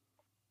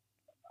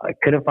I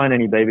couldn't find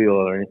any baby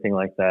oil or anything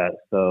like that.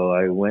 So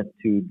I went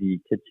to the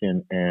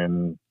kitchen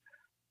and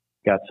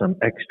got some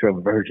extra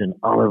virgin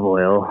olive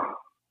oil,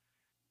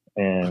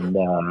 and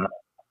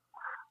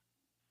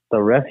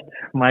the rest,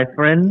 my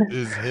friend,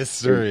 is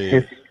history.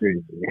 Is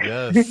history.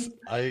 Yes,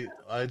 I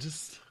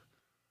just,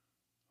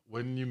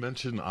 when you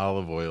mention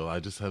olive oil, I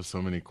just have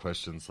so many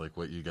questions, like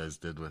what you guys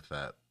did with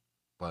that.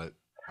 But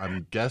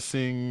I'm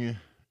guessing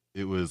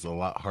it was a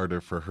lot harder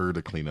for her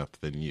to clean up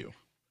than you.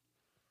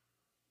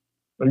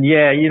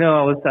 Yeah, you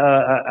know,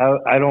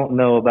 I don't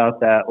know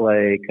about that.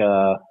 Like,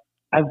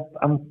 I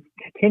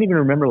can't even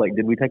remember. Like,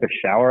 did we take a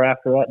shower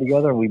after that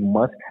together? We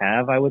must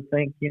have, I would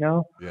think. You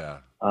know. Yeah.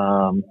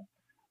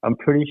 I'm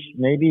pretty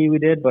maybe we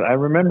did, but I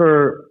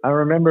remember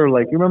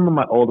like, you remember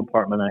my old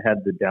apartment? I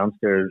had the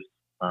downstairs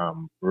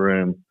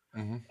room,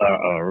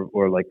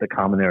 or like the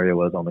common area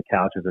was on the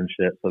couches and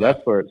shit. So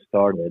that's where it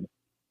started.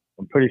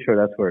 I'm pretty sure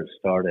that's where it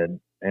started.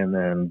 And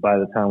then by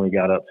the time we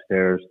got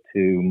upstairs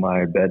to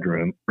my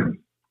bedroom,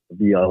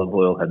 the olive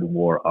oil had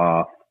wore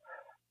off.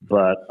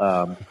 But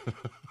I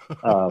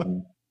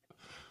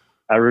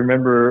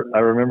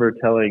remember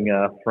telling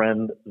a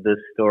friend this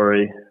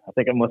story. I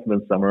think it must have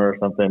been summer or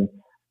something.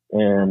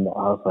 And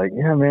I was like,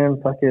 yeah,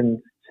 man,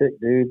 fucking chick,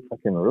 dude,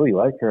 fucking really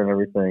like her and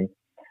everything.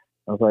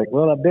 I was like,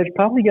 well, that bitch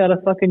probably got a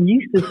fucking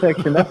yeast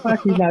infection. That's why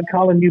she's not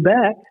calling you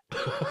back.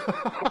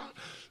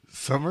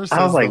 Summer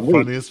says like, the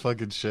funniest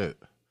fucking shit.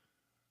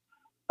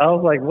 I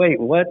was like, wait,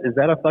 what? Is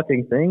that a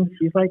fucking thing?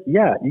 She's like,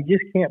 yeah, you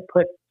just can't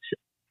put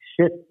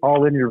shit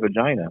all in your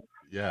vagina.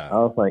 Yeah. I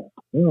was like,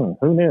 who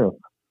knew?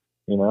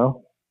 You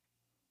know?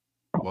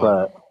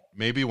 Well, but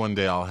maybe one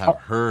day I'll have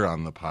her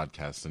on the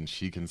podcast and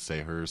she can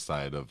say her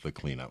side of the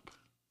cleanup.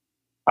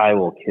 I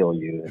will kill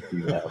you if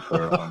you have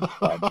her on the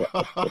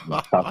podcast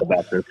and talk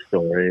about this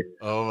story.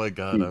 Oh my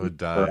God, I would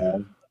die.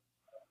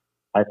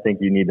 I think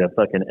you need to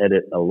fucking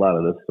edit a lot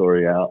of this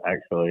story out,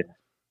 actually.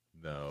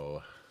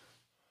 No.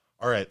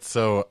 All right,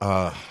 so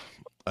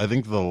I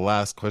think the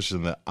last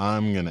question that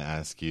I'm going to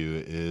ask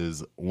you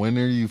is, when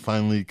are you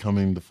finally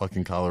coming to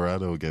fucking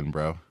Colorado again,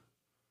 bro?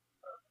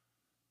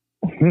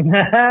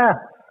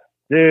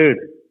 Dude,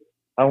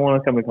 I want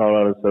to come to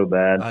Colorado so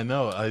bad. I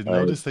know. I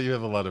noticed that you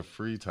have a lot of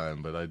free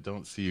time, but I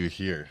don't see you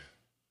here.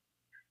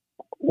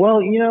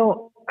 Well, you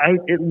know,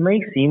 it may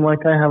seem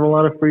like I have a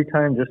lot of free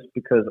time just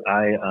because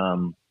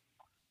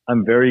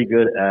I'm very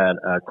good at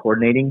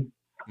coordinating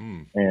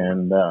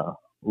and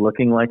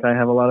looking like I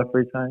have a lot of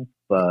free time.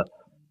 But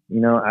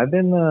you know, I've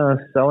been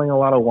selling a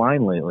lot of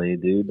wine lately,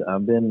 dude.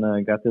 I've been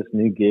got this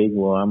new gig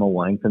where I'm a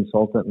wine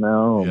consultant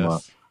now. I'm a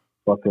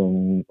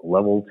fucking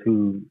level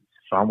 2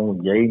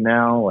 sommelier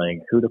now.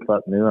 Like, who the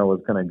fuck knew I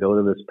was gonna go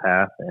to this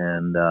path?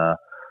 And I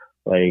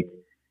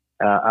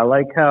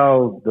like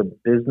how the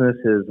business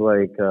is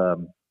like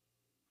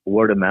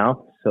word of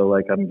mouth. So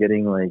like, I'm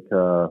getting like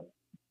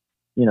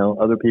you know,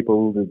 other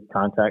people to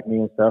contact me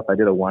and stuff. I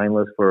did a wine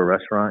list for a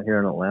restaurant here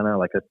in Atlanta,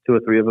 like 2 or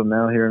 3 of them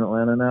now here in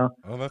Atlanta now.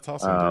 Oh, that's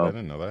awesome, dude. I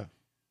didn't know that.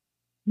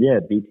 Yeah,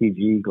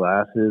 BTG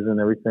glasses and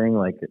everything.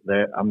 Like,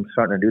 I'm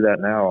starting to do that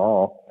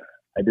now.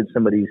 I did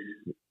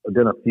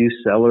a few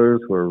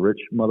cellars where rich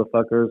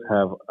motherfuckers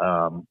have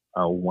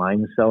a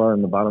wine cellar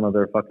in the bottom of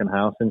their fucking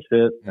house and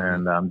shit.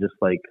 And I'm just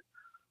like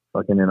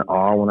fucking in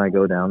awe when I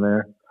go down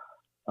there.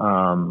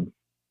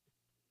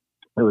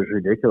 It was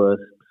ridiculous.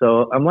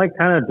 So I'm like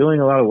kind of doing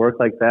a lot of work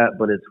like that,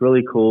 but it's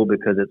really cool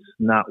because it's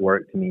not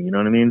work to me. You know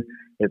what I mean?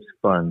 It's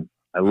fun.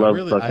 I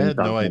had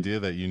no idea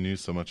that you knew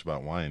so much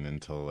about wine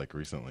until like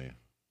recently.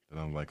 And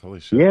I'm like, holy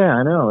shit. Yeah,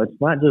 I know. It's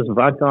not just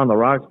vodka on the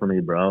rocks for me,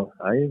 bro.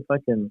 I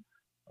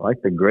like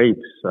the grapes.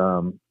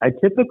 I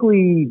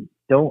typically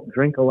don't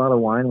drink a lot of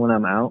wine when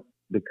I'm out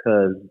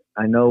because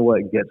I know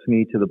what gets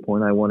me to the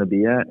point I want to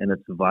be at, and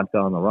it's vodka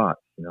on the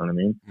rocks. You know what I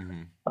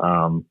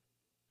mean?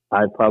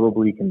 I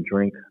probably can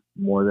drink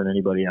more than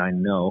anybody I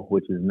know,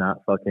 which is not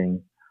fucking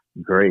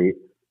great,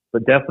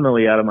 but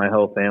definitely out of my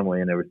whole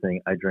family and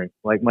everything, I drink.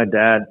 Like my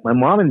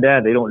mom and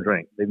dad, they don't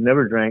drink. They've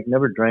never drank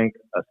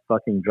a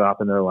fucking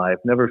drop in their life,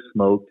 never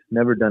smoked,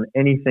 never done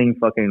anything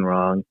fucking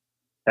wrong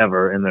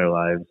ever in their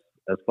lives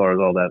as far as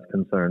all that's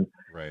concerned.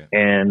 Right.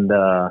 And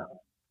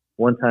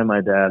one time my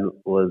dad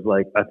was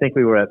like, I think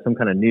we were at some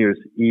kind of New Year's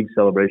Eve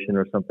celebration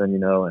or something, you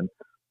know, and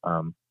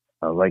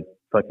I like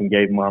fucking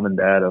gave mom and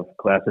dad a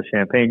glass of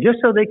champagne just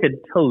so they could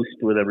toast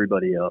with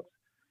everybody else.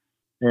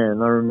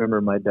 And I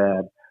remember my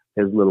dad,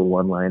 his little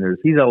one-liners.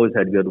 He's always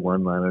had good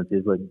one-liners.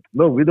 He's like,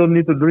 no, we don't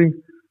need to drink.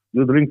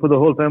 You drink for the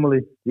whole family.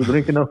 You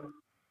drink enough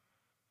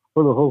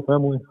for the whole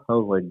family. I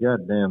was like,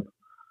 God damn,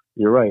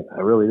 you're right.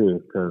 I really do.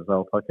 Because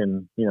I'll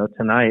fucking,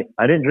 tonight,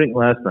 I didn't drink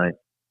last night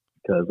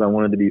because I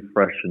wanted to be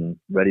fresh and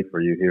ready for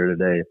you here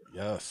today.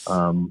 Yes.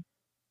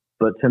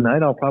 But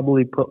tonight I'll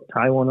probably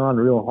tie one on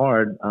real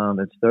hard.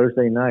 It's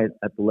Thursday night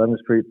at the 11th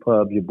Street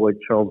Pub. Your boy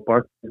Charles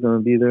Barkley is going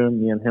to be there.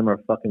 Me and him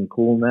are fucking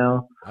cool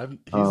now.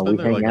 He's been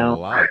there like a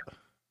lot.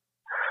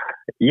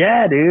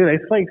 Yeah, dude,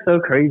 it's like so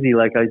crazy.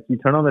 Like you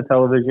turn on the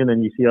television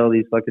and you see all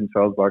these fucking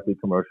Charles Barkley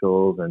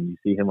commercials and you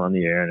see him on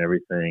the air and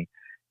everything.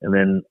 And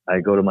then I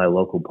go to my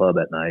local pub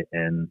at night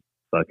and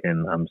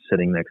fucking I'm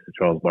sitting next to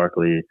Charles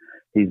Barkley.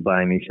 He's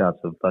buying me shots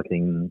of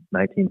fucking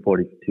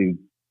 1942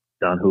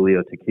 Don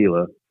Julio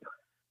tequila.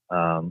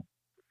 $45,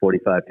 $50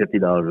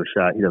 a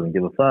shot. He doesn't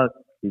give a fuck.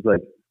 He's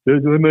like, hey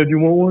man, you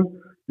want one?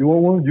 You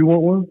want one? You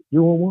want one?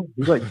 You want one?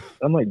 He's like,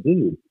 I'm like,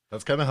 dude.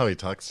 That's kind of how he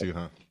talks to you,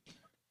 huh?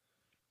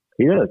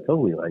 He does,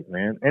 totally, like,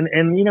 man. And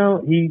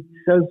he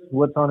says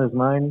what's on his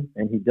mind,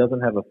 and he doesn't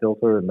have a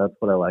filter, and that's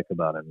what I like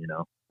about him,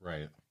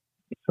 Right.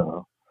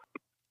 So.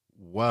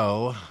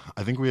 Well,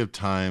 I think we have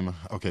time.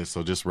 Okay,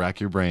 so just rack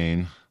your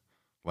brain.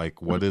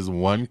 Like, what is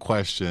one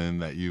question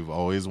that you've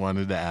always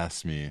wanted to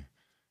ask me,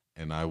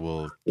 and I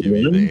will give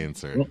you the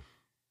answer.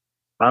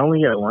 I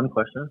only got one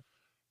question?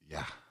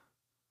 Yeah.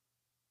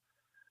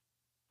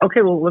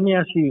 Okay, well, let me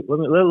ask you.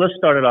 Let's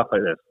start it off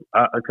like this,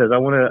 because I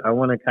want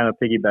to kind of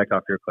piggyback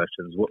off your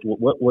questions.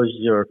 What was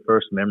your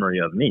first memory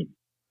of me?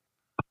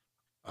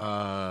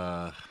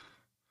 I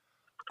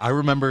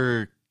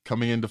remember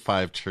coming into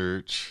Five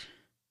Church,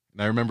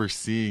 and I remember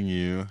seeing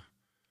you,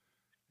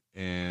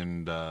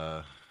 and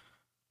God,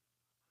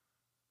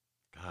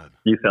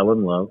 you fell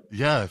in love.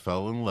 Yeah, I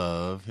fell in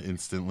love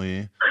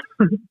instantly.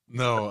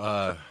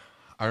 No,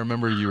 I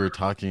remember you were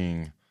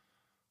talking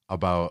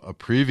about a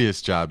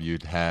previous job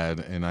you'd had,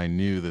 and I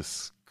knew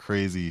this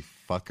crazy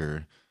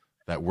fucker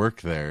that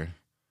worked there.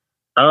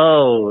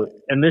 Oh,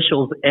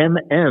 initials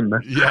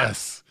MM.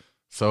 Yes.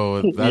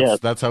 So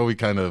that's how we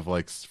kind of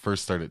like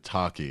first started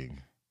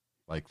talking.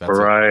 Like that's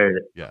right.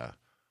 Yeah.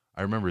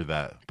 I remember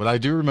that. But I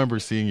do remember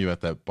seeing you at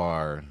that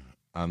bar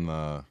on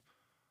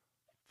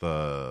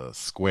the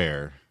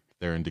square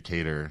there in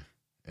Decatur,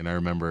 and I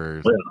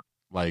remember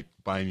like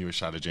buying you a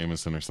shot of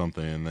Jameson or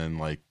something, and then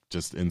like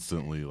just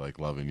instantly like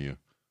loving you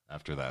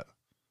after that.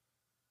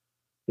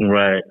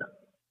 Right.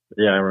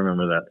 Yeah, I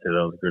remember that too.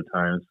 That was good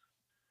times.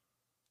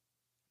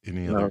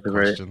 Any other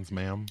questions,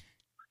 ma'am?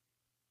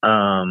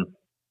 I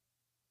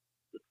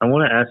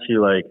want to ask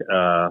you,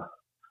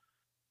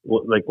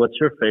 what's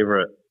your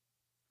favorite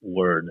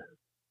word?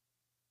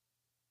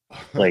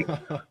 Like,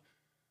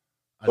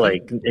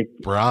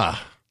 brah.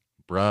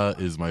 Brah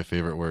is my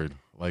favorite word.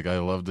 Like, I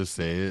love to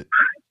say it.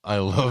 I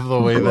love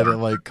the way that it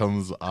like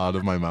comes out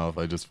of my mouth.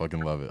 I just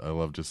fucking love it. I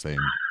love just saying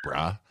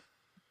brah.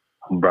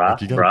 Brah.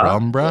 Like, you got a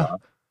problem, brah?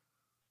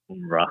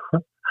 Brah.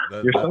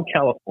 You're so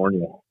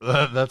California.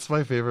 That's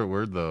my favorite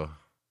word, though.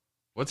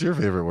 What's your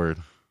favorite word?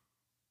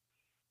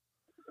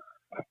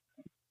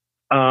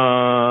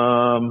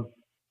 I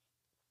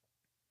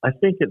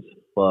think it's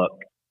fuck.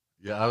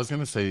 Yeah, I was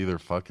gonna say either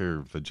fuck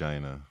or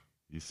vagina.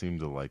 You seem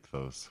to like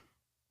those.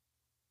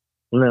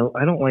 No,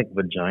 I don't like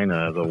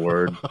vagina as a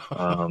word.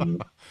 I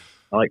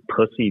like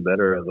pussy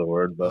better as a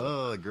word, but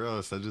oh,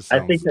 gross! That just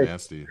sounds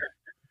nasty.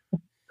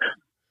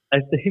 I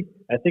think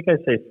I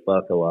say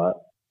fuck a lot,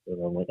 and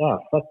I'm like, oh,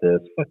 fuck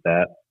this, fuck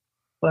that,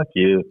 fuck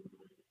you.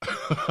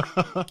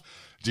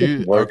 Do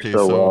you okay?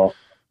 So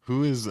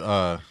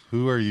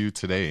who are you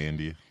today,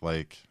 Andy?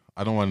 Like,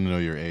 I don't want to know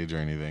your age or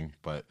anything,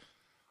 but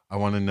I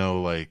want to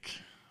know, like,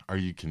 are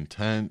you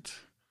content?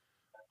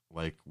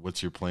 Like,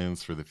 what's your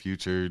plans for the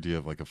future? Do you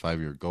have like a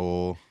 5-year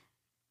goal?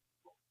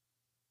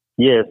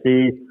 Yeah,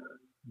 see,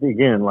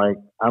 again, like,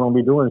 I don't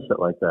be doing shit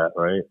like that,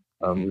 right?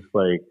 I'm just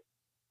like,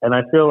 and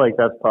I feel like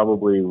that's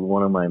probably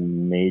one of my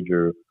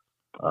major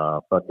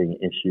fucking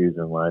issues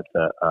in life,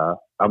 that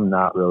I'm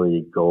not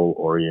really goal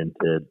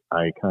oriented.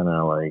 I kind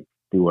of like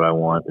do what I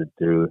want to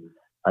do.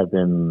 I've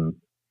been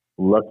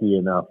lucky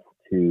enough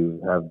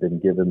to have been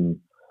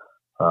given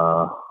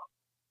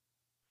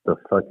the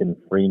fucking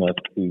freeness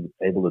to be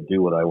able to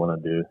do what I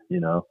want to do,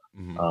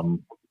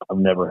 I've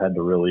never had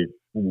to really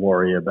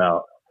worry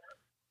about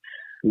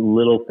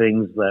little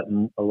things that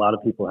a lot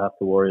of people have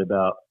to worry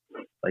about,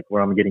 like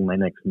where I'm getting my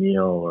next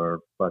meal, or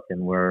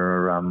fucking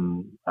where I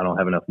don't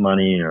have enough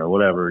money or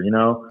whatever,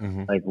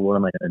 like what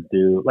am I going to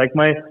do? Like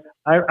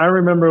I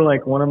remember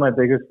like one of my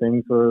biggest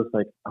things was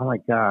like, oh my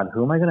God,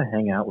 who am I going to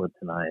hang out with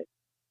tonight?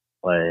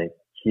 Like,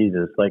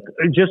 Jesus, like,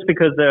 just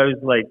because there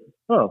was like,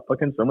 oh,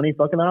 fucking so many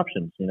fucking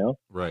options,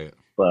 Right.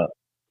 But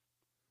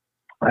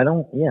I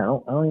don't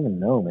even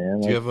know,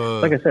 man. Like, do you have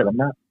like I said, I'm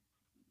not.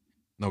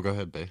 No, go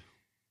ahead, babe.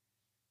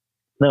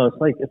 No, it's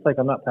like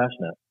I'm not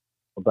passionate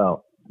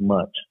about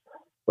much.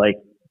 Like,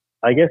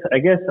 I guess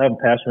I'm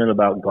passionate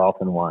about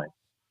golf and wine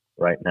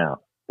right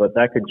now, but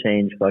that could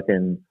change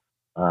fucking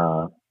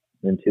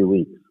in 2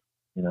 weeks,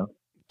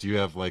 Do you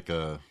have like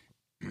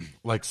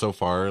so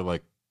far,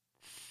 like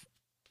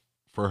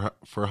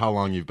for how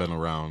long you've been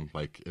around,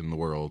 like in the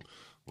world,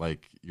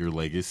 like your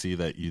legacy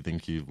that you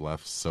think you've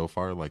left so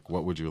far, like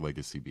what would your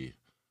legacy be?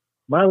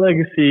 My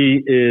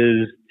legacy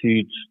is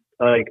to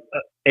like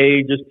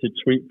just to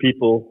treat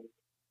people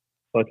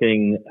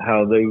fucking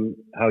how you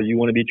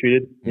want to be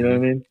treated. You know what I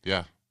mean?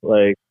 Yeah.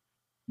 Like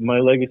my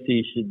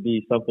legacy should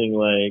be something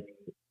like,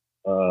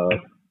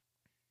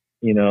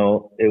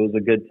 it was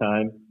a good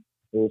time.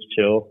 It was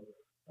chill.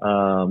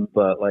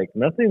 But like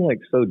nothing like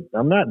so.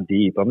 I'm not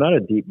deep. I'm not a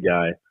deep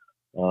guy.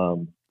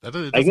 It I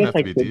doesn't guess have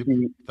I to be could deep.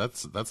 be. That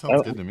sounds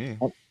good to me.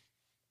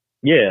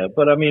 Yeah,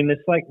 but I mean,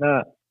 it's like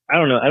not. I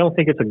don't know. I don't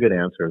think it's a good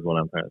answer. Is what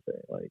I'm trying to say.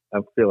 like I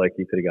feel like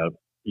you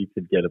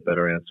could get a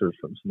better answer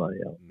from somebody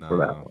else for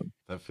that one.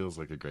 That feels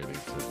like a great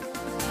answer.